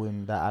 dope. I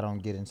wouldn't. I don't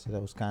get into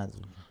those kinds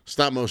of.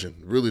 Stop motion.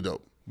 Really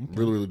dope. Okay.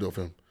 Really, really dope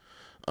film.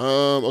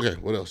 Okay,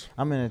 what else?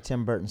 I'm into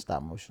Tim Burton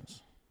stop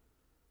motions.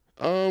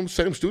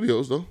 Same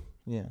studios though.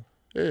 Yeah.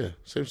 Yeah,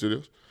 same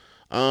studios.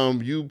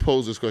 You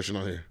posed this question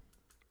on here.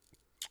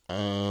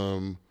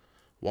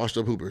 Washed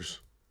up hoopers.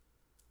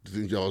 Do you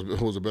think y'all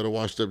was a better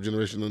washed up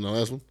generation than the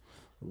last one?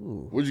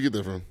 Ooh. Where'd you get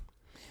that from?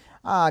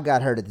 I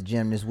got hurt at the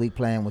gym this week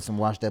playing with some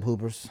washed up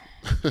hoopers.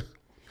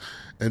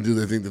 And do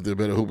they think that they're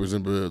better hoopers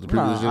than the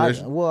previous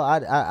generation?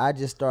 I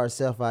just started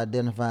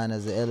self-identifying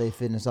as a LA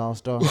Fitness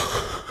All-Star.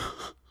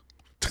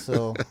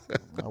 So,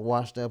 a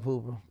washed up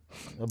hooper,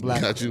 a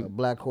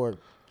black court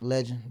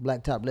legend,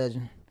 black top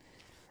legend.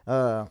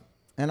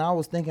 And I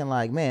was thinking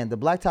like, man, the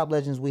black top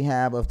legends we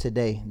have of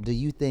today, do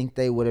you think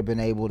they would have been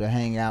able to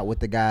hang out with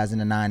the guys in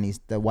the 90s,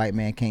 the white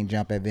man can't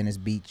jump at Venice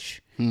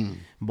Beach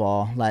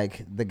ball?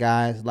 Like the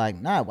guys,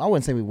 like, nah, I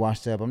wouldn't say we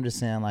washed up. I'm just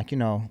saying like,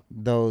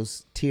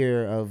 those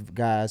tier of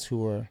guys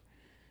who are,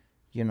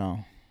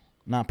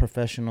 not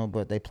professional,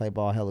 but they play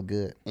ball hella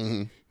good.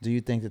 Mm-hmm. Do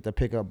you think that the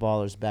pickup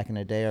ballers back in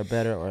the day are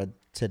better, or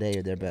today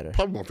they're better?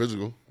 Probably more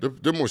physical.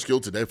 They're more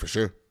skilled today for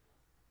sure.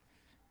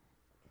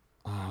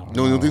 You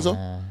don't think so?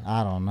 Man.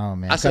 I don't know,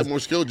 man. I said more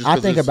skilled. Just I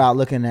think about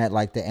looking at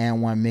like the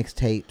And One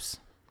mixtapes.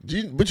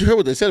 But you heard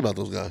what they said about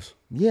those guys.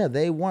 Yeah,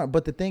 they weren't.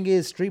 But the thing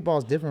is, street ball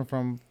is different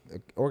from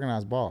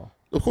organized ball.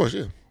 Of course,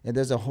 yeah. And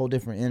there's a whole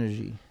different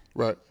energy.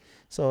 Right.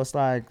 So it's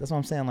like, that's what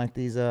I'm saying. Like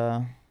these,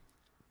 I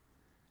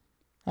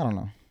don't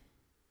know.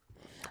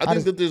 I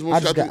think that there's more.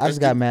 I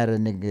just got mad at a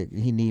nigga.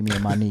 He need me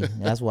in my knee.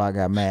 That's why I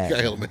got mad.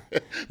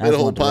 Made a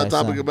whole pod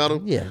topic about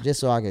him. Yeah,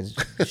 just so I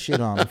could shit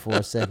on him for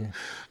a second.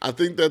 I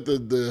think that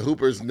the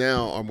hoopers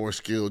now are more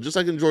skilled. Just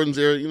like in Jordan's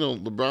era,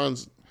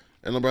 LeBron's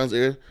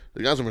era,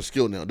 the guys are more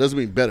skilled now. Doesn't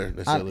mean better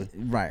necessarily.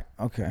 Right.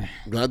 Okay.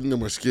 But I think they're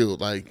more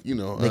skilled. Like, They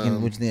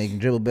can, which they can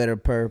dribble better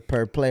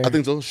per player. I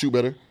think so. Shoot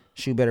better.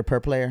 Shoot better per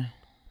player.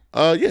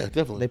 Yeah,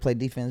 definitely. They play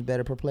defense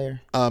better per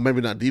player.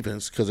 Maybe not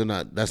defense because they're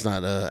not. That's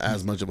not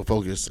as much of a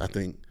focus. I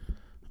think.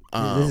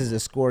 This is a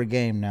score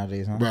game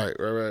nowadays, huh?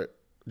 Right.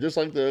 Just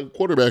like the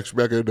quarterbacks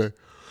back in the day.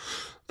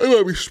 They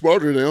might be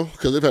smarter now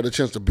because they've had a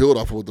chance to build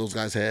off of what those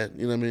guys had.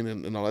 You know what I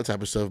mean, and all that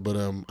type of stuff. But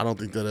I don't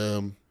think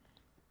that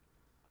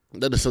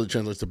that necessarily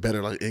translates to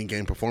better like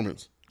in-game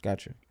performance.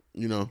 Gotcha.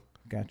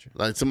 Gotcha.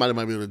 Like somebody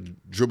might be able to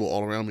dribble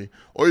all around me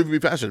or even be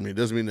faster than me. It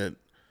doesn't mean that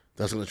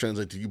that's going to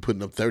translate to you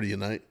putting up 30 a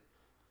night.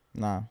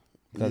 Nah,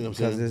 because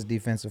this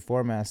defensive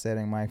format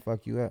setting might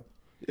fuck you up.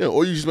 Yeah,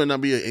 or you just might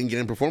not be an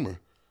in-game performer.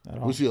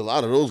 We see a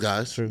lot of those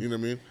guys. True. You know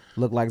what I mean?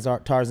 Look like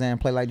Tarzan,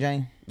 play like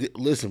Jane. Yeah,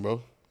 listen,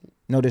 bro.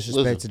 No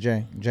disrespect to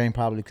Jane. Jane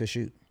probably could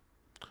shoot.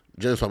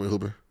 Jane's probably a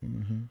hooper.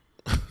 Mm-hmm.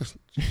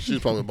 She's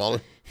probably a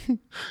baller.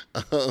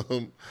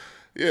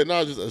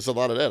 It's a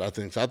lot of that, I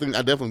think. So I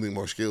definitely think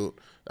more skilled.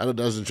 I know it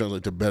doesn't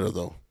translate to better,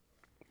 though.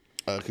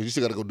 Because you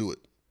still got to go do it.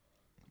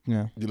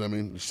 Yeah. You know what I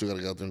mean? You still got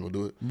to get out there and go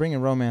do it.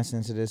 Bringing romance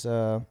into this,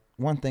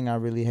 one thing I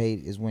really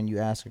hate is when you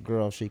ask a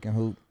girl if she can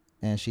hoop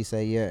and she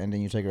say yeah, and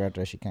then you take her out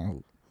there she can't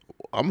hoop.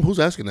 Who's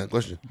asking that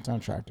question? It's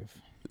unattractive.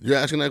 You're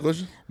asking that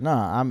question? No,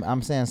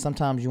 I'm saying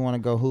sometimes you want to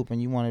go hoop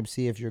and you want to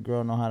see if your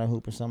girl know how to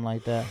hoop or something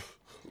like that.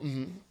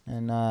 Mm-hmm.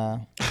 And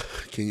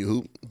can you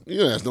hoop? You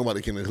don't ask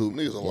nobody can they hoop.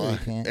 Niggas will lie.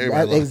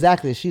 Everybody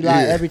exactly. She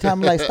lied every time.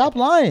 I'm like, stop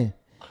lying.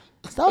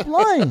 Stop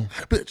lying.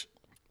 Bitch.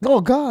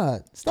 Oh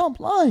God, stop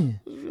lying.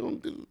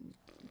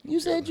 You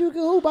said you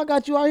could hoop. I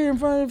got you out here in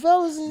front of the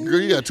fellas. Girl,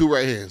 you got two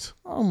right hands.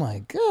 Oh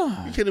my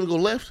God. You can't even go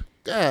left.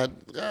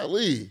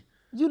 Golly.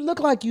 You look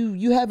like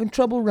you having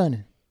trouble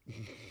running.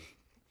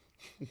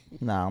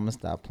 Nah, I'm gonna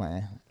stop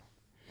playing.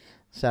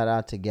 Shout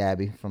out to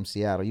Gabby from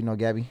Seattle. You know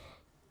Gabby?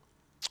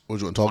 What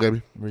you want, tall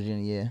Gabby?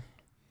 Virginia, yeah.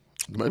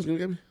 The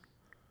Mexican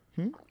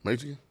Gabby?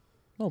 Mexican?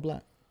 No,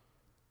 black.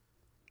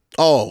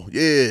 Oh,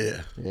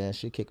 yeah. Yeah,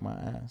 she kicked my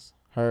ass.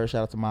 Her,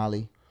 shout out to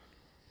Molly.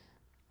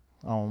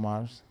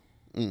 Mars.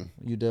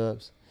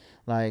 UW.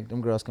 Like,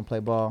 them girls can play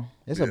ball.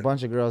 It's a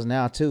bunch of girls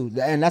now, too.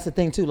 And that's the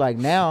thing, too. Like,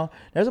 now,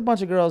 there's a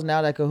bunch of girls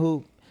now that can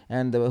hoop.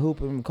 And the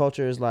hooping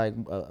culture is, like,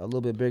 a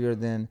little bit bigger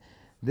than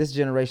this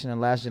generation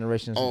and last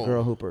generation's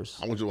girl hoopers.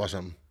 I want you to watch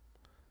something.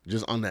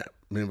 just on that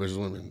men versus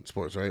women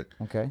sports, right?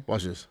 Okay.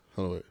 Watch this.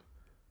 Hold on, wait.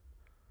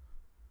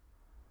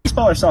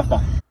 Baseball or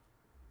softball?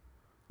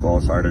 Ball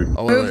is harder.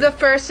 Oh, wait, Move the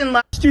first and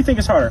last. What do you think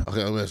is harder?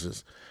 Okay, let me ask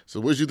this. So,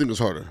 which do you think is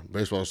harder,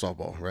 baseball or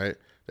softball? Right?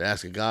 They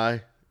ask a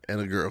guy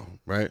and a girl,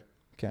 right?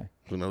 Okay.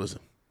 So now listen.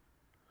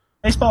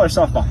 Baseball or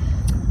softball?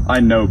 I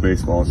know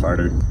baseball is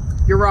harder.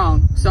 You're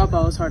wrong.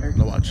 Softball is harder.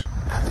 Now watch.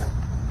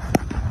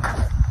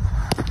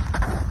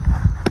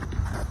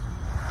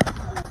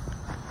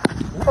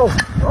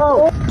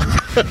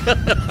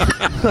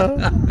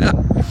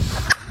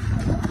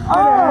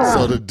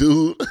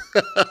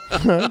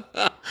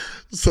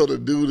 So the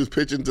dude is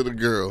pitching to the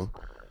girl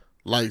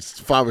like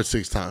 5 or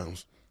 6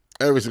 times.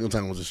 Every single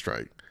time was a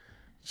strike.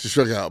 She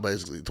struck out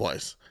basically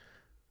twice.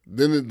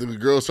 Then the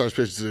girl starts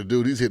pitching to the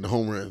dude. He's hitting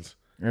home runs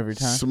Every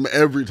time.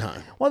 every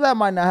time. Well, that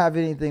might not have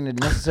anything to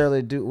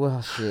necessarily do.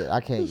 Well, shit,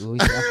 I can't.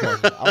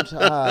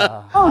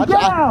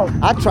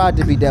 I tried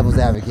to be devil's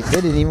advocate.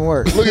 It didn't even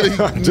work. Look at it.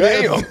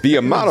 Damn. The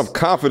amount of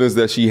confidence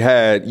that she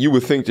had, you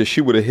would think that she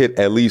would have hit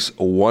at least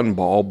one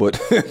ball, but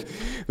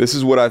this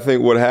is what I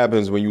think what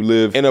happens when you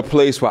live in a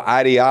place where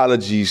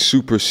ideologies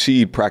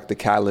supersede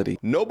practicality.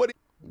 Nobody.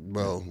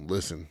 Bro,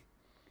 listen.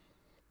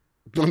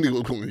 Don't even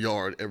look in the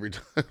yard every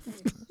time.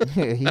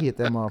 He hit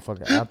that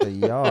motherfucker out the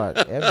yard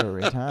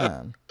every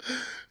time.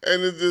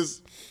 And it's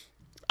just,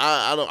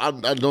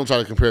 I don't try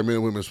to compare men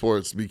and women's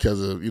sports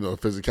because of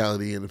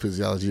physicality and the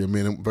physiology of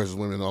men versus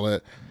women and all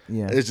that.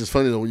 Yeah, it's just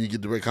funny though when you get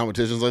direct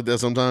competitions like that.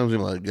 Sometimes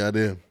you're like,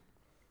 goddamn.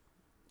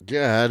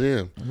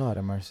 Lord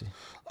have mercy.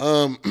 I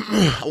want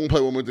to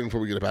play one more thing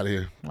before we get up out of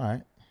here. All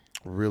right,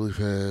 really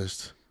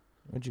fast.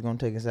 what you gonna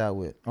take us out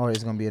with? Or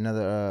it's gonna be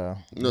another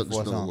No, just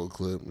before another song? little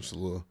clip. Just a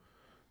little.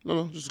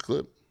 No, just a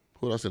clip.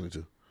 Who did I send it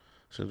to?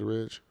 Send it to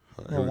Reg.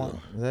 All right, here we go.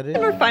 Is that it?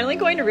 We're finally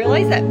going to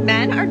realize that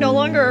men are no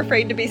longer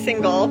afraid to be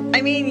single. I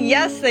mean,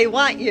 yes, they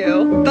want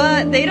you,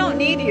 but they don't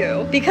need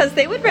you because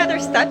they would rather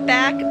step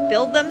back,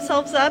 build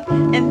themselves up,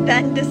 and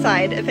then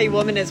decide if a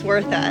woman is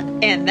worth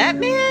it. And that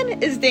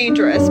man is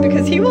dangerous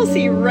because he will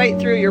see right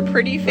through your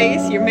pretty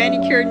face, your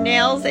manicured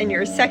nails, and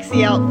your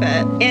sexy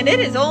outfit. And it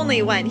is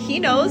only when he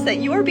knows that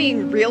you are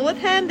being real with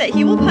him that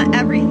he will put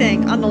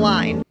everything on the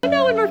line. You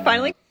know, when we're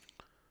finally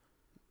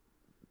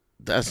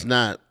That's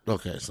not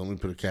okay. So let me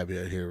put a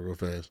caveat here real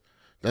fast.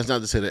 That's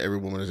not to say that every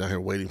woman is out here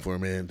waiting for a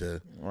man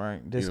to.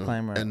 Right.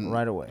 Disclaimer and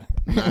right away.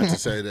 Not to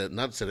say that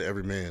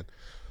every man,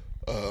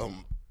 or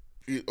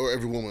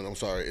every woman, I'm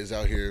sorry, is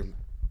out here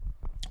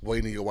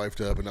waiting to get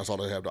wifed up, and that's all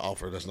they have to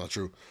offer. That's not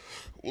true.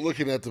 We're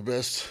looking at the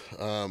best,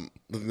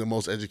 the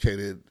most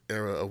educated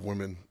era of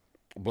women,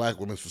 black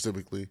women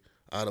specifically,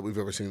 that we've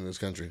ever seen in this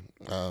country.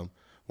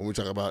 When we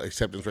talk about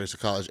acceptance rates to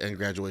college and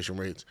graduation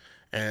rates.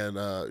 And,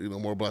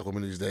 more black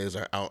women these days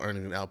are out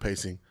earning and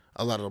outpacing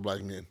a lot of the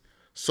black men.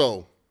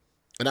 So,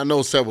 and I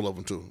know several of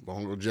them too. But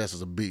Homegirl Jess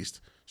is a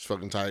beast. She's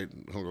fucking tight.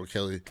 Homegirl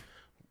Kelly.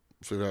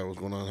 Sweetheart, what's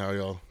going on? How are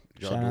y'all?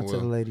 Shout out to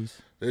the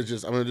ladies. There's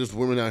just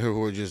women out here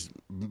who are just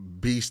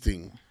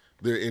beasting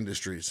their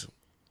industries.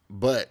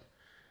 But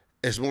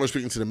it's more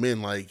speaking to the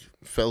men like,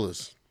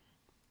 fellas,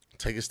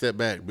 take a step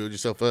back, build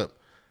yourself up,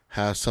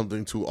 have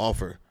something to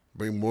offer,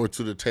 bring more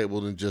to the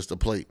table than just a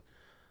plate.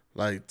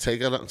 Like,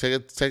 take an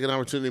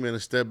opportunity, man, to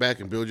step back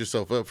and build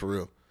yourself up for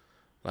real.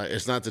 Like,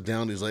 it's not to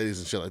down these ladies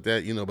and shit like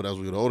that, but as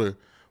we get older,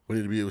 we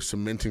need to be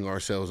cementing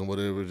ourselves in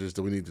whatever it is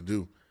that we need to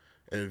do.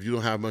 And if you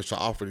don't have much to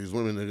offer these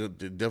women, they're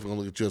definitely going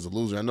to look at you as a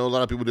loser. I know a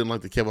lot of people didn't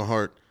like the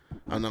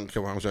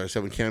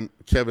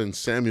Kevin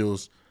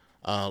Samuels,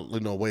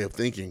 way of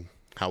thinking.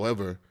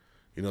 However,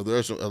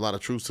 there's a lot of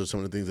truth to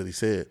some of the things that he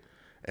said.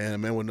 And a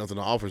man with nothing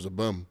to offer is a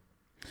bum.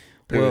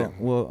 Period.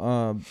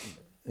 Well,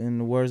 in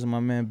the words of my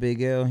man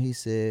Big L, he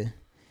said,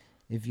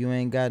 if you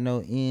ain't got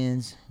no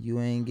ends,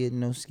 you ain't getting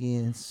no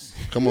skins.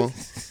 Come on.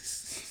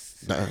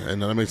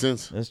 And that makes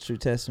sense. That's true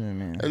testament,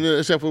 man. And then,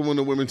 except for when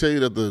the women tell you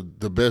that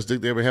the best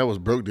dick they ever had was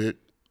broke dick.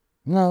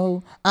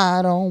 No,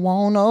 I don't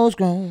want no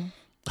scrub.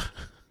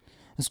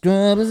 A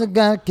scrub is a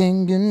guy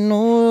can't get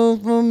no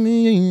from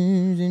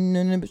me.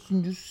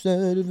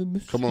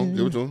 Come on,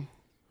 give it to him.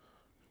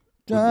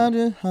 Try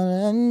to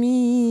holler at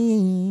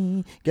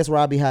me. Guess where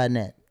I'll be hiding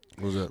at?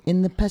 What's that?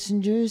 In the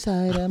passenger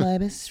side of my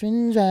best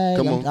friend's ride.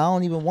 Come on. I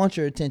don't even want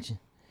your attention.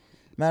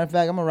 Matter of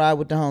fact, I'm going to ride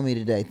with the homie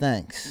today.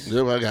 Thanks.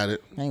 Yep, I got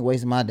it. I ain't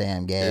wasting my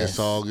damn gas. It's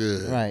all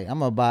good. Right. I'm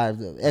going to buy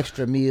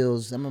extra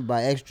meals. I'm going to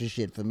buy extra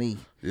shit for me.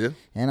 Yeah.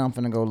 And I'm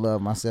finna go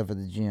love myself at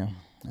the gym.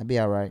 I'll be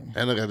all right.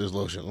 And I got this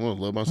lotion. I'm going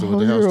to love myself at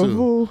the house, too.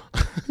 Fool.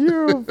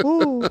 You're a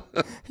fool.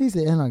 He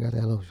said, and I got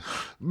that lotion.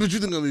 But you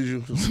think I need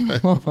you.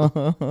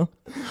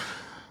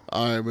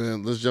 All right,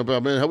 man. Let's jump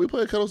out, man. Have we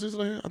played Cuddle Season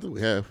in here? I think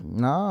we have.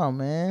 No,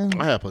 man.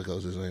 I have played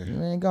Cuddle Season in here.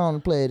 You ain't going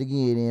to play it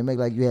again and make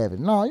like you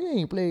haven't. No, you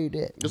ain't played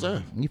that. Yes, I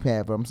have. You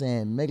have, but I'm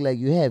saying make like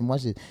you haven't.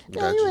 Watch this.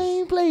 No, Gotcha. you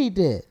ain't played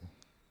that.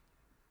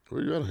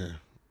 Where you out of here?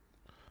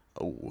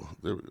 Oh,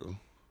 there we go.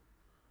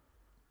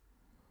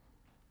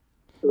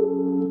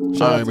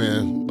 All right,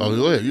 man. Oh,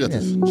 go ahead. You got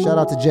this. Shout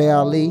out to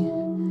J.R. Lee.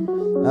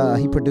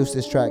 He produced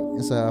this track.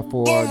 It's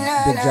for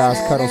Big Josh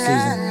Cuddle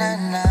Season.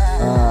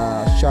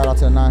 shout out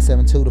to the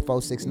 972, the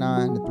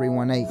 469, the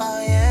 318,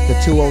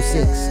 the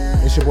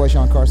 206. It's your boy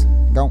Sean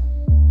Carson. Go. All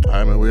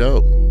right, man, we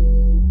out.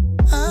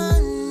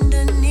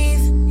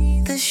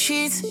 Underneath the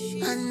sheets,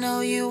 I know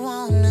you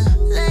wanna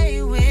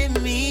lay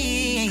with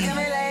me. Come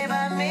and lay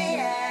by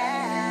me.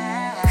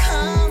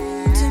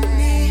 Come to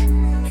me,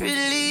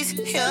 release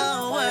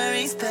your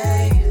worries,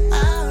 babe.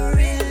 I'll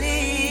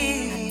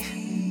relieve.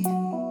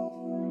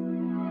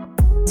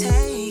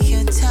 Take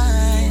your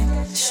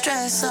time,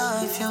 stress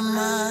off your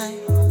mind.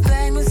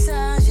 Back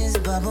massages,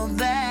 bubble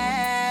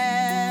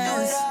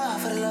baths.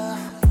 For the love.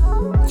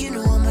 You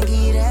know I'ma give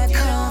you that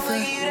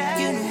comfort.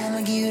 You know I'ma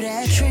give you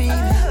that treatment.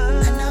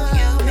 I know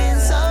you've been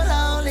so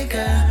lonely,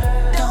 girl.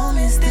 Don't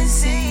miss this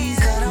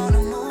season. Cut on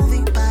a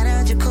movie, by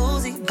the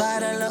jacuzzi,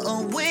 bottle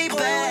of weed,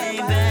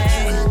 baby. You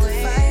got the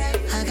fire,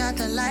 I got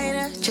the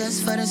lighter,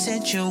 just for the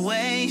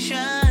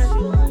situation.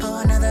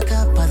 Pour another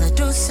cup of the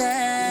Douce,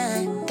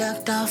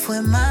 ducked off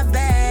with my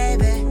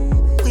baby.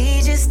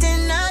 We just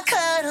in our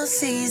cuddle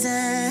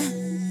season.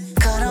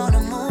 Cut on a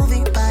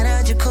movie, by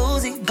the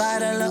jacuzzi,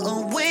 bottle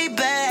of weed,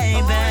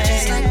 baby.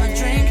 Just like my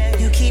drink,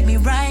 you keep me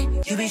right.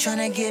 You be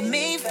tryna get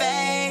me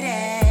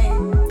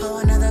faded.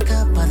 Pour another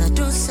cup of the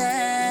Douce,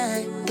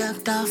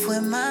 ducked off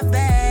with my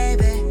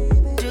baby.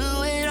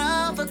 Do it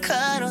all for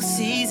cuddle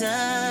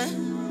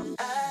season.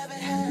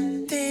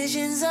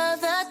 Visions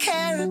of the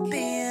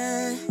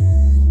Caribbean.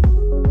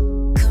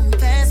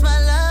 Confess my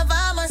love,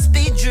 I must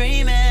be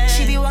dreaming.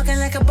 She be walking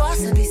like a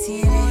boss, I be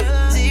seeing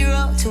it.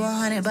 0 to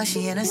 100, but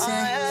she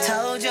innocent.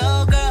 Told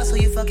your girls who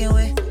you fucking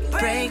with.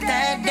 Break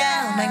that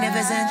down,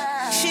 magnificent.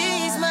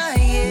 She's my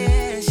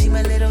she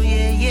my little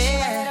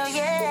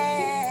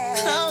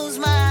Close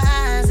my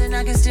eyes and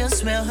I can still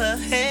smell her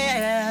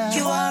hair.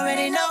 You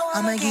already know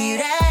I'ma give you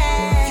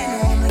that. You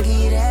know I'ma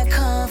give you that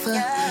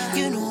comfort.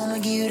 You know I'ma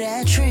give you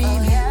that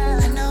treatment.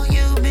 I know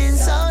you've been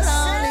so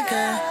lonely,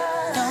 girl.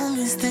 Don't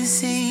miss this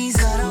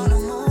season. Cut on a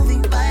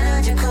movie, by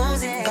the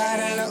jacuzzi,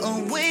 bottle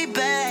of weed,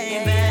 baby.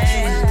 You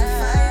got the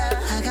fire,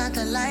 I got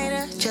the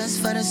lighter,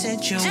 just for the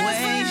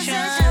situation.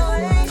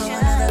 Pour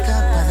another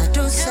cup of the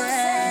Douce,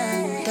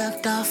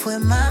 ducked off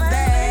with my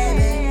baby.